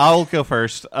 so I'll go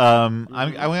first. I'm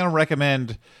going to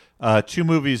recommend two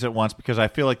movies at once because I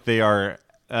feel like they are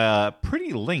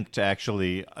pretty linked,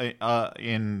 actually,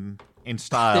 in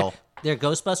style. They're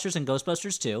Ghostbusters and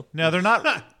Ghostbusters 2. No, they're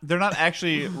not. They're not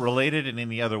actually related in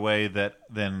any other way that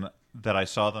I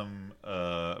saw them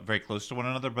very close to one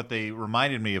another. But they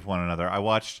reminded me of one another. I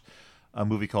watched a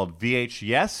movie called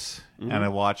VHS, and I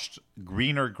watched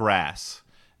Greener Grass,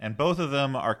 and both of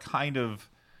them are kind of.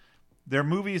 They're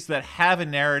movies that have a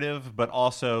narrative, but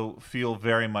also feel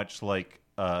very much like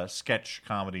sketch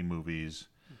comedy movies.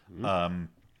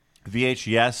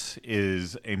 VHS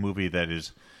is a movie that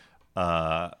is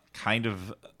kind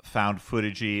of found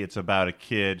footagey. It's about a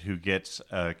kid who gets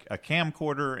a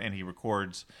camcorder and he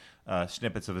records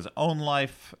snippets of his own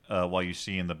life while you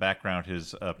see in the background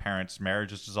his parents'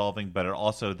 marriage is dissolving. But it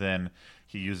also then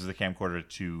he uses the camcorder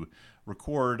to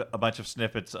record a bunch of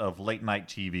snippets of late night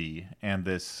TV, and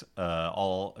this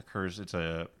all occurs. It's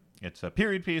a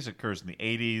period piece. It occurs in the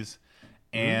 80s,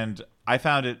 and I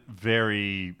found it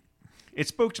very. It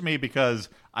spoke to me because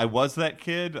I was that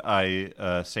kid.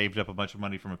 I saved up a bunch of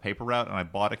money from a paper route, and I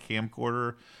bought a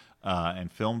camcorder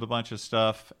and filmed a bunch of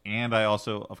stuff. And I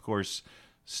also, of course,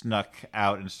 snuck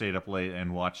out and stayed up late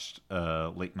and watched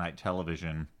late night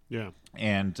television. Yeah,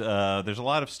 and there's a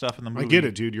lot of stuff in the movie. I get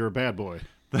it, dude. You're a bad boy.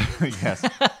 Yes.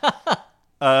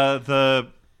 The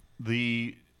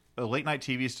late night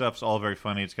TV stuff's all very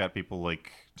funny. It's got people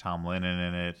like Tom Lennon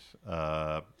in it.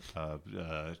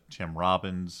 Tim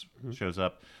Robbins shows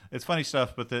up. It's funny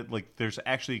stuff, but there's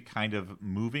actually kind of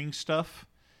moving stuff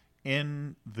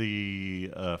in the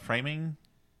framing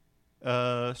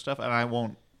stuff, and I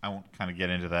won't kind of get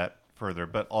into that further.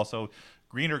 But also,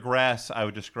 Greener Grass I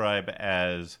would describe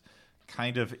as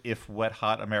kind of if Wet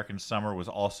Hot American Summer was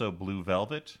also Blue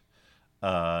Velvet.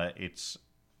 It's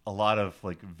a lot of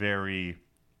very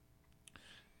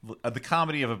the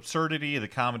comedy of absurdity, the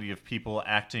comedy of people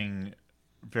acting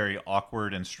very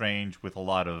awkward and strange with a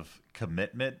lot of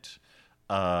commitment.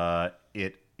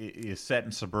 It is set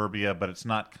in suburbia, but it's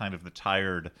not kind of the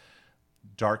tired,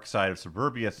 dark side of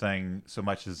suburbia thing so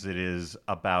much as it is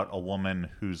about a woman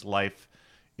whose life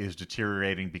is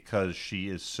deteriorating because she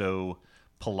is so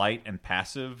polite and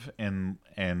passive and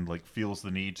feels the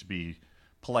need to be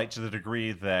polite to the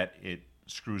degree that it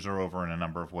screws her over in a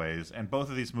number of ways. And both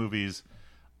of these movies,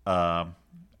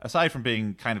 aside from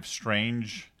being kind of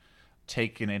strange,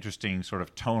 take an interesting sort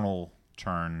of tonal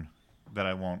turn that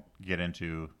I won't get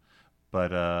into.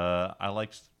 But I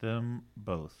liked them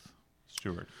both.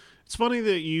 Stuart. It's funny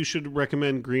that you should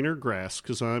recommend Greener Grass,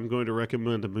 because I'm going to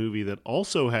recommend a movie that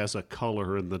also has a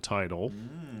color in the title.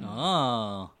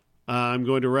 Oh. I'm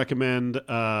going to recommend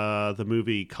the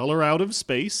movie Color Out of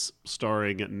Space,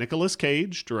 starring Nicolas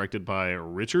Cage, directed by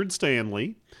Richard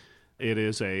Stanley. It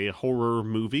is a horror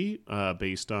movie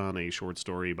based on a short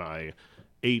story by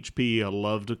H.P.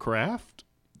 Lovecraft.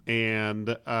 And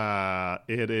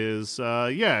it is,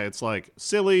 it's like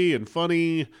silly and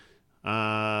funny.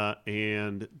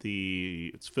 And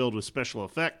it's filled with special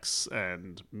effects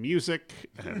and music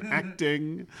and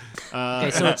acting. Okay,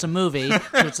 so it's a movie. So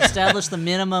it's established the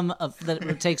minimum of that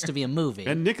it takes to be a movie.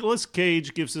 And Nicolas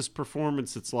Cage gives this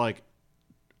performance that's like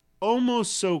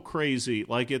almost so crazy.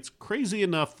 Like it's crazy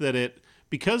enough that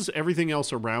because everything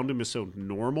else around him is so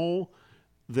normal,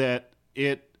 that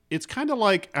it's kind of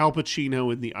like Al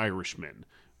Pacino in The Irishman,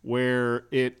 where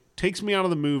it takes me out of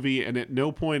the movie, and at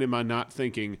no point am I not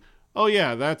thinking, oh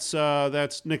yeah, that's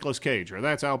Nicolas Cage or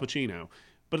that's Al Pacino.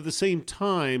 But at the same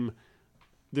time,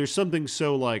 there's something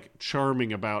so like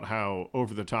charming about how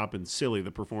over the top and silly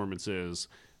the performance is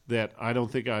that I don't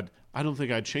think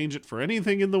I'd change it for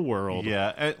anything in the world.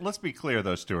 Yeah, let's be clear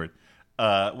though, Stuart.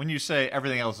 When you say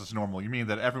everything else is normal, you mean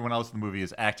that everyone else in the movie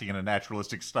is acting in a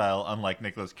naturalistic style, unlike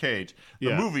Nicolas Cage.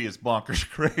 The movie is bonkers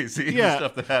crazy. Yeah, the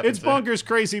stuff that happens. It's bonkers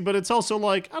crazy, but it's also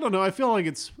like, I don't know. I feel like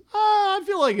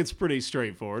it's pretty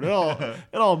straightforward. It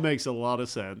all makes a lot of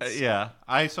sense. Yeah,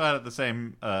 I saw it at the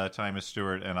same time as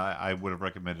Stuart, and I would have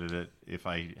recommended it if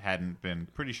I hadn't been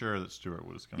pretty sure that Stuart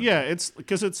was going to. Yeah, it's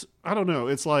because I don't know.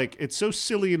 It's like it's so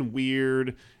silly and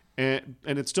weird. And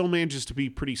it still manages to be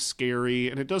pretty scary,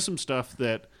 and it does some stuff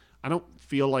that I don't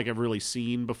feel like I've really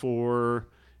seen before,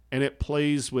 and it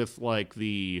plays with like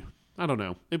I don't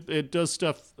know, it does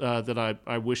stuff that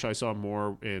I wish I saw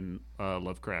more in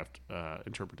Lovecraft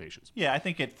interpretations. Yeah, I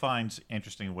think it finds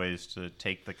interesting ways to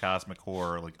take the cosmic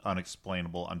horror, like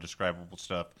unexplainable, undescribable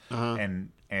stuff,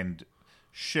 and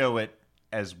show it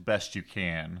as best you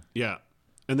can. Yeah.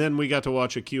 And then we got to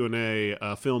watch a Q&A,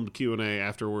 filmed Q&A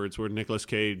afterwards where Nicolas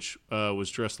Cage was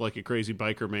dressed like a crazy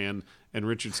biker man, and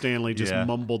Richard Stanley just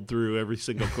mumbled through every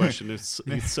single question. It's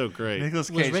so great. Nicolas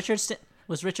Cage.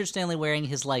 Was Richard Stanley wearing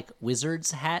his like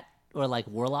wizard's hat or like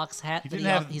warlock's hat? He didn't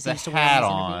have the hat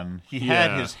on. He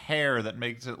had his hair that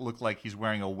makes it look like he's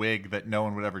wearing a wig that no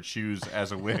one would ever choose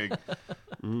as a wig.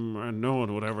 No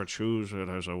one would ever choose it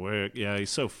as a wig. Yeah, he's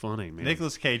so funny, man.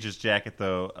 Nicolas Cage's jacket,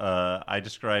 though, I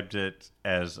described it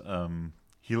as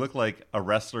he looked like a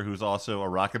wrestler who's also a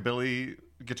rockabilly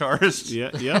guitarist.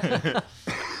 Yeah.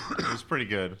 It was pretty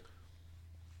good.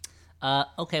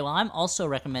 Okay, well, I'm also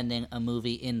recommending a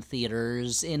movie in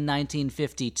theaters in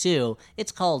 1952.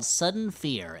 It's called Sudden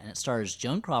Fear, and it stars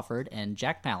Joan Crawford and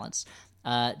Jack Palance.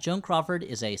 Joan Crawford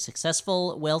is a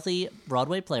successful, wealthy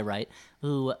Broadway playwright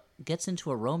who gets into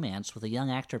a romance with a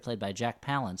young actor played by Jack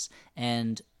Palance,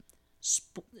 and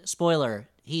spoiler,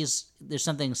 there's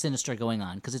something sinister going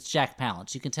on because it's Jack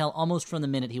Palance. You can tell almost from the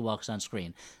minute he walks on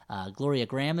screen. Gloria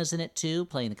Graham is in it too,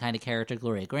 playing the kind of character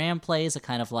Gloria Graham plays, a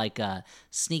kind of like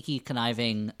sneaky,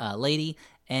 conniving lady,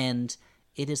 and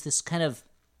it is this kind of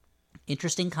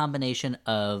interesting combination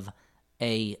of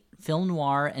a film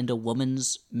noir and a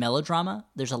woman's melodrama.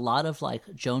 There's a lot of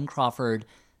like Joan Crawford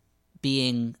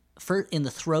being in the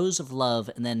throes of love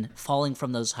and then falling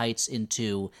from those heights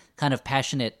into kind of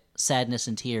passionate sadness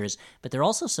and tears, but there are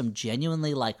also some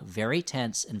genuinely like very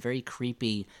tense and very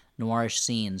creepy noirish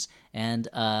scenes, and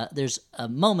there's a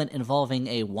moment involving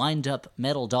a wind-up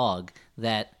metal dog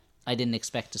that I didn't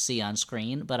expect to see on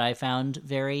screen, but I found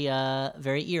very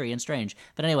eerie and strange.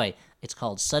 But anyway, it's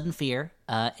called Sudden Fear,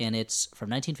 and it's from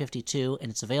 1952,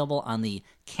 and it's available on the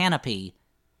Canopy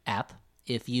app,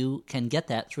 if you can get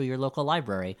that through your local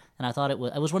library. And I thought it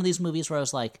was one of these movies where I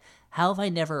was like, how have I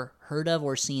never heard of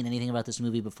or seen anything about this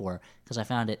movie before? Because I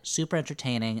found it super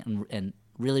entertaining and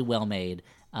really well made,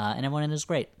 and everyone in it is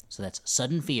great. So that's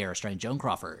Sudden Fear, starring Joan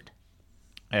Crawford.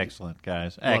 Excellent,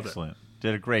 guys. Excellent.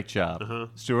 Did a great job.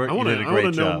 Stuart, I you did a great job. I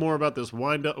want to know more about this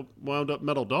wound up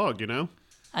metal dog, you know?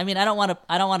 I mean, I don't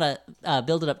want to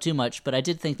build it up too much, but I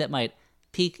did think that might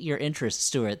pique your interest,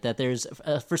 Stuart, that there's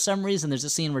for some reason there's a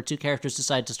scene where two characters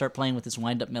decide to start playing with this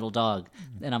wind-up metal dog,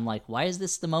 and I'm like, why is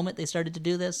this the moment they started to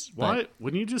do this? Why?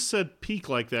 When you just said peak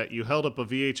like that, you held up a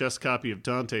VHS copy of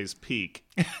Dante's Peak.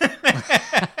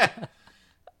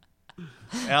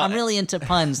 I'm really into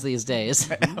puns these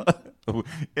days.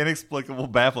 Inexplicable,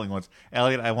 baffling ones.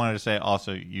 Elliot, I wanted to say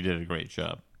also you did a great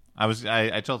job.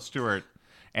 I told Stuart,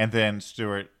 and then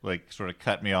Stuart like sort of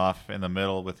cut me off in the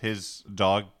middle with his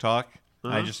dog talk.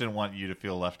 I just didn't want you to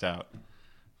feel left out.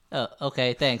 Oh,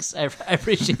 okay, thanks. I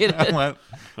appreciate it.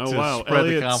 Oh, wow.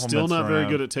 Elliot's still not very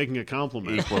good at taking a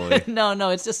compliment. Equally. No,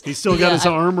 it's just... He's still got his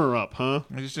armor up, huh?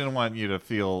 I just didn't want you to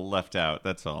feel left out,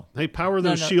 that's all. Hey, power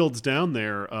those shields down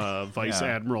there, Vice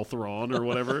Admiral Thrawn or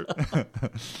whatever.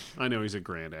 I know he's a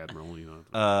Grand Admiral, you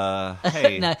know.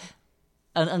 Hey. No,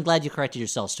 I'm glad you corrected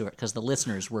yourself, Stuart, because the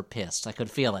listeners were pissed. I could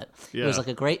feel it. Yeah. It was like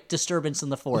a great disturbance in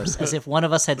the force, as if one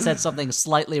of us had said something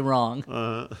slightly wrong.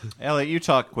 Elliot, you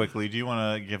talk quickly. Do you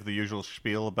want to give the usual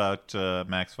spiel about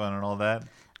Max Fun and all that?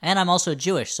 And I'm also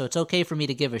Jewish, so it's okay for me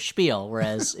to give a spiel,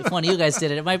 whereas if one of you guys did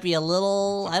it, it might be a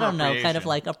little, I don't know, kind of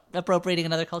like appropriating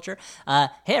another culture. Hey,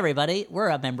 everybody, we're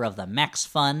a member of the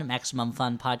Maximum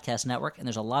Fun Podcast Network, and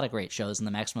there's a lot of great shows in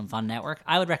the Maximum Fun Network.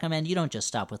 I would recommend you don't just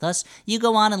stop with us. You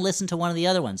go on and listen to one of the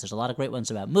other ones. There's a lot of great ones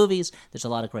about movies. There's a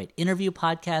lot of great interview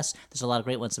podcasts. There's a lot of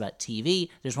great ones about TV.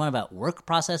 There's one about work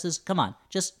processes. Come on,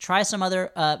 just try some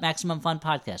other Maximum Fun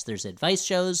podcasts. There's advice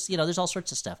shows. There's all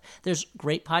sorts of stuff. There's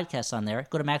great podcasts on there.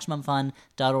 Go to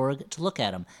MaximumFun.org to look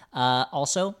at them.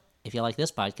 Also, if you like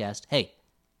this podcast, hey,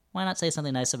 why not say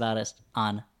something nice about us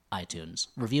on iTunes?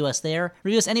 Review us there.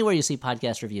 Review us anywhere you see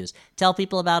podcast reviews. Tell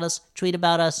people about us. Tweet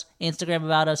about us. Instagram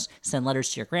about us. Send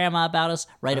letters to your grandma about us.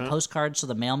 Write a postcard so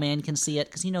the mailman can see it,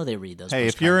 because they read those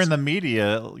postcards. If you're in the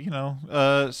media,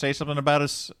 say something about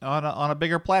us on a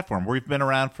bigger platform. We've been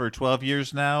around for 12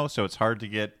 years now, so it's hard to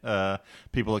get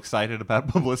people excited about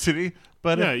publicity.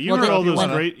 But yeah, you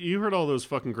heard all those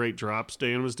fucking great drops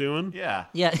Dan was doing. Yeah.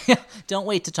 Don't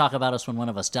wait to talk about us when one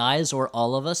of us dies or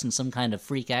all of us in some kind of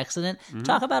freak accident. Mm-hmm.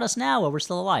 Talk about us now while we're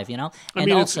still alive. I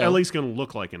mean, it's at least going to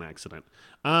look like an accident.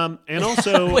 And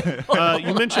also,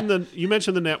 you mentioned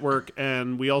the network,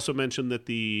 and we also mentioned that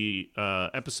the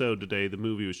episode today, the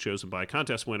movie, was chosen by a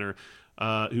contest winner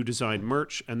who designed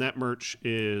merch, and that merch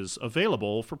is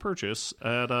available for purchase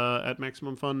at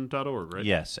MaximumFun.org, right?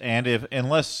 Yes, and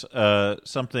unless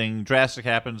something drastic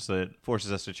happens that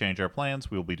forces us to change our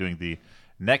plans, we will be doing the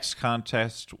next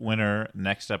contest winner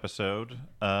next episode.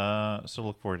 So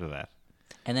look forward to that.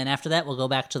 And then after that, we'll go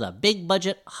back to the big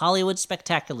budget Hollywood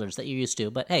spectaculars that you're used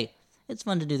to. But hey, it's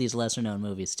fun to do these lesser known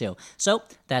movies too. So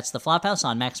that's the Flophouse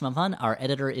on Maximum Fun. Our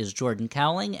editor is Jordan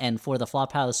Cowling, and for the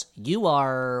Flophouse, you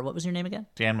are, what was your name again?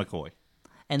 Dan McCoy.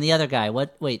 And the other guy,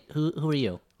 who are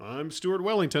you? I'm Stuart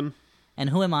Wellington.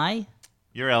 And who am I?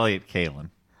 You're Elliot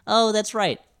Kalin. Oh, that's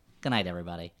right. Good night,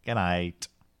 everybody. Good night.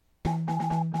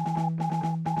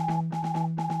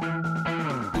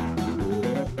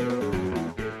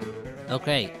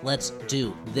 Okay, let's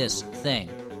do this thing.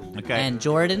 Okay. And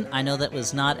Jordan, I know that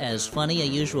was not as funny a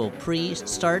usual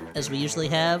pre-start as we usually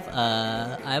have.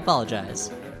 I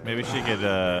apologize. Maybe she could,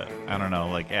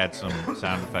 add some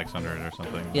sound effects under it or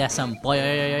something. Yeah, some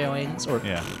boings or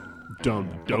yeah. Dum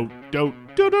do do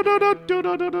do do do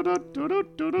do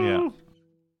do do.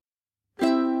 Yeah.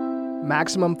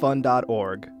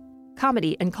 MaximumFun.org.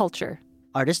 Comedy and culture.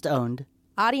 Artist owned.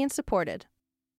 Audience supported.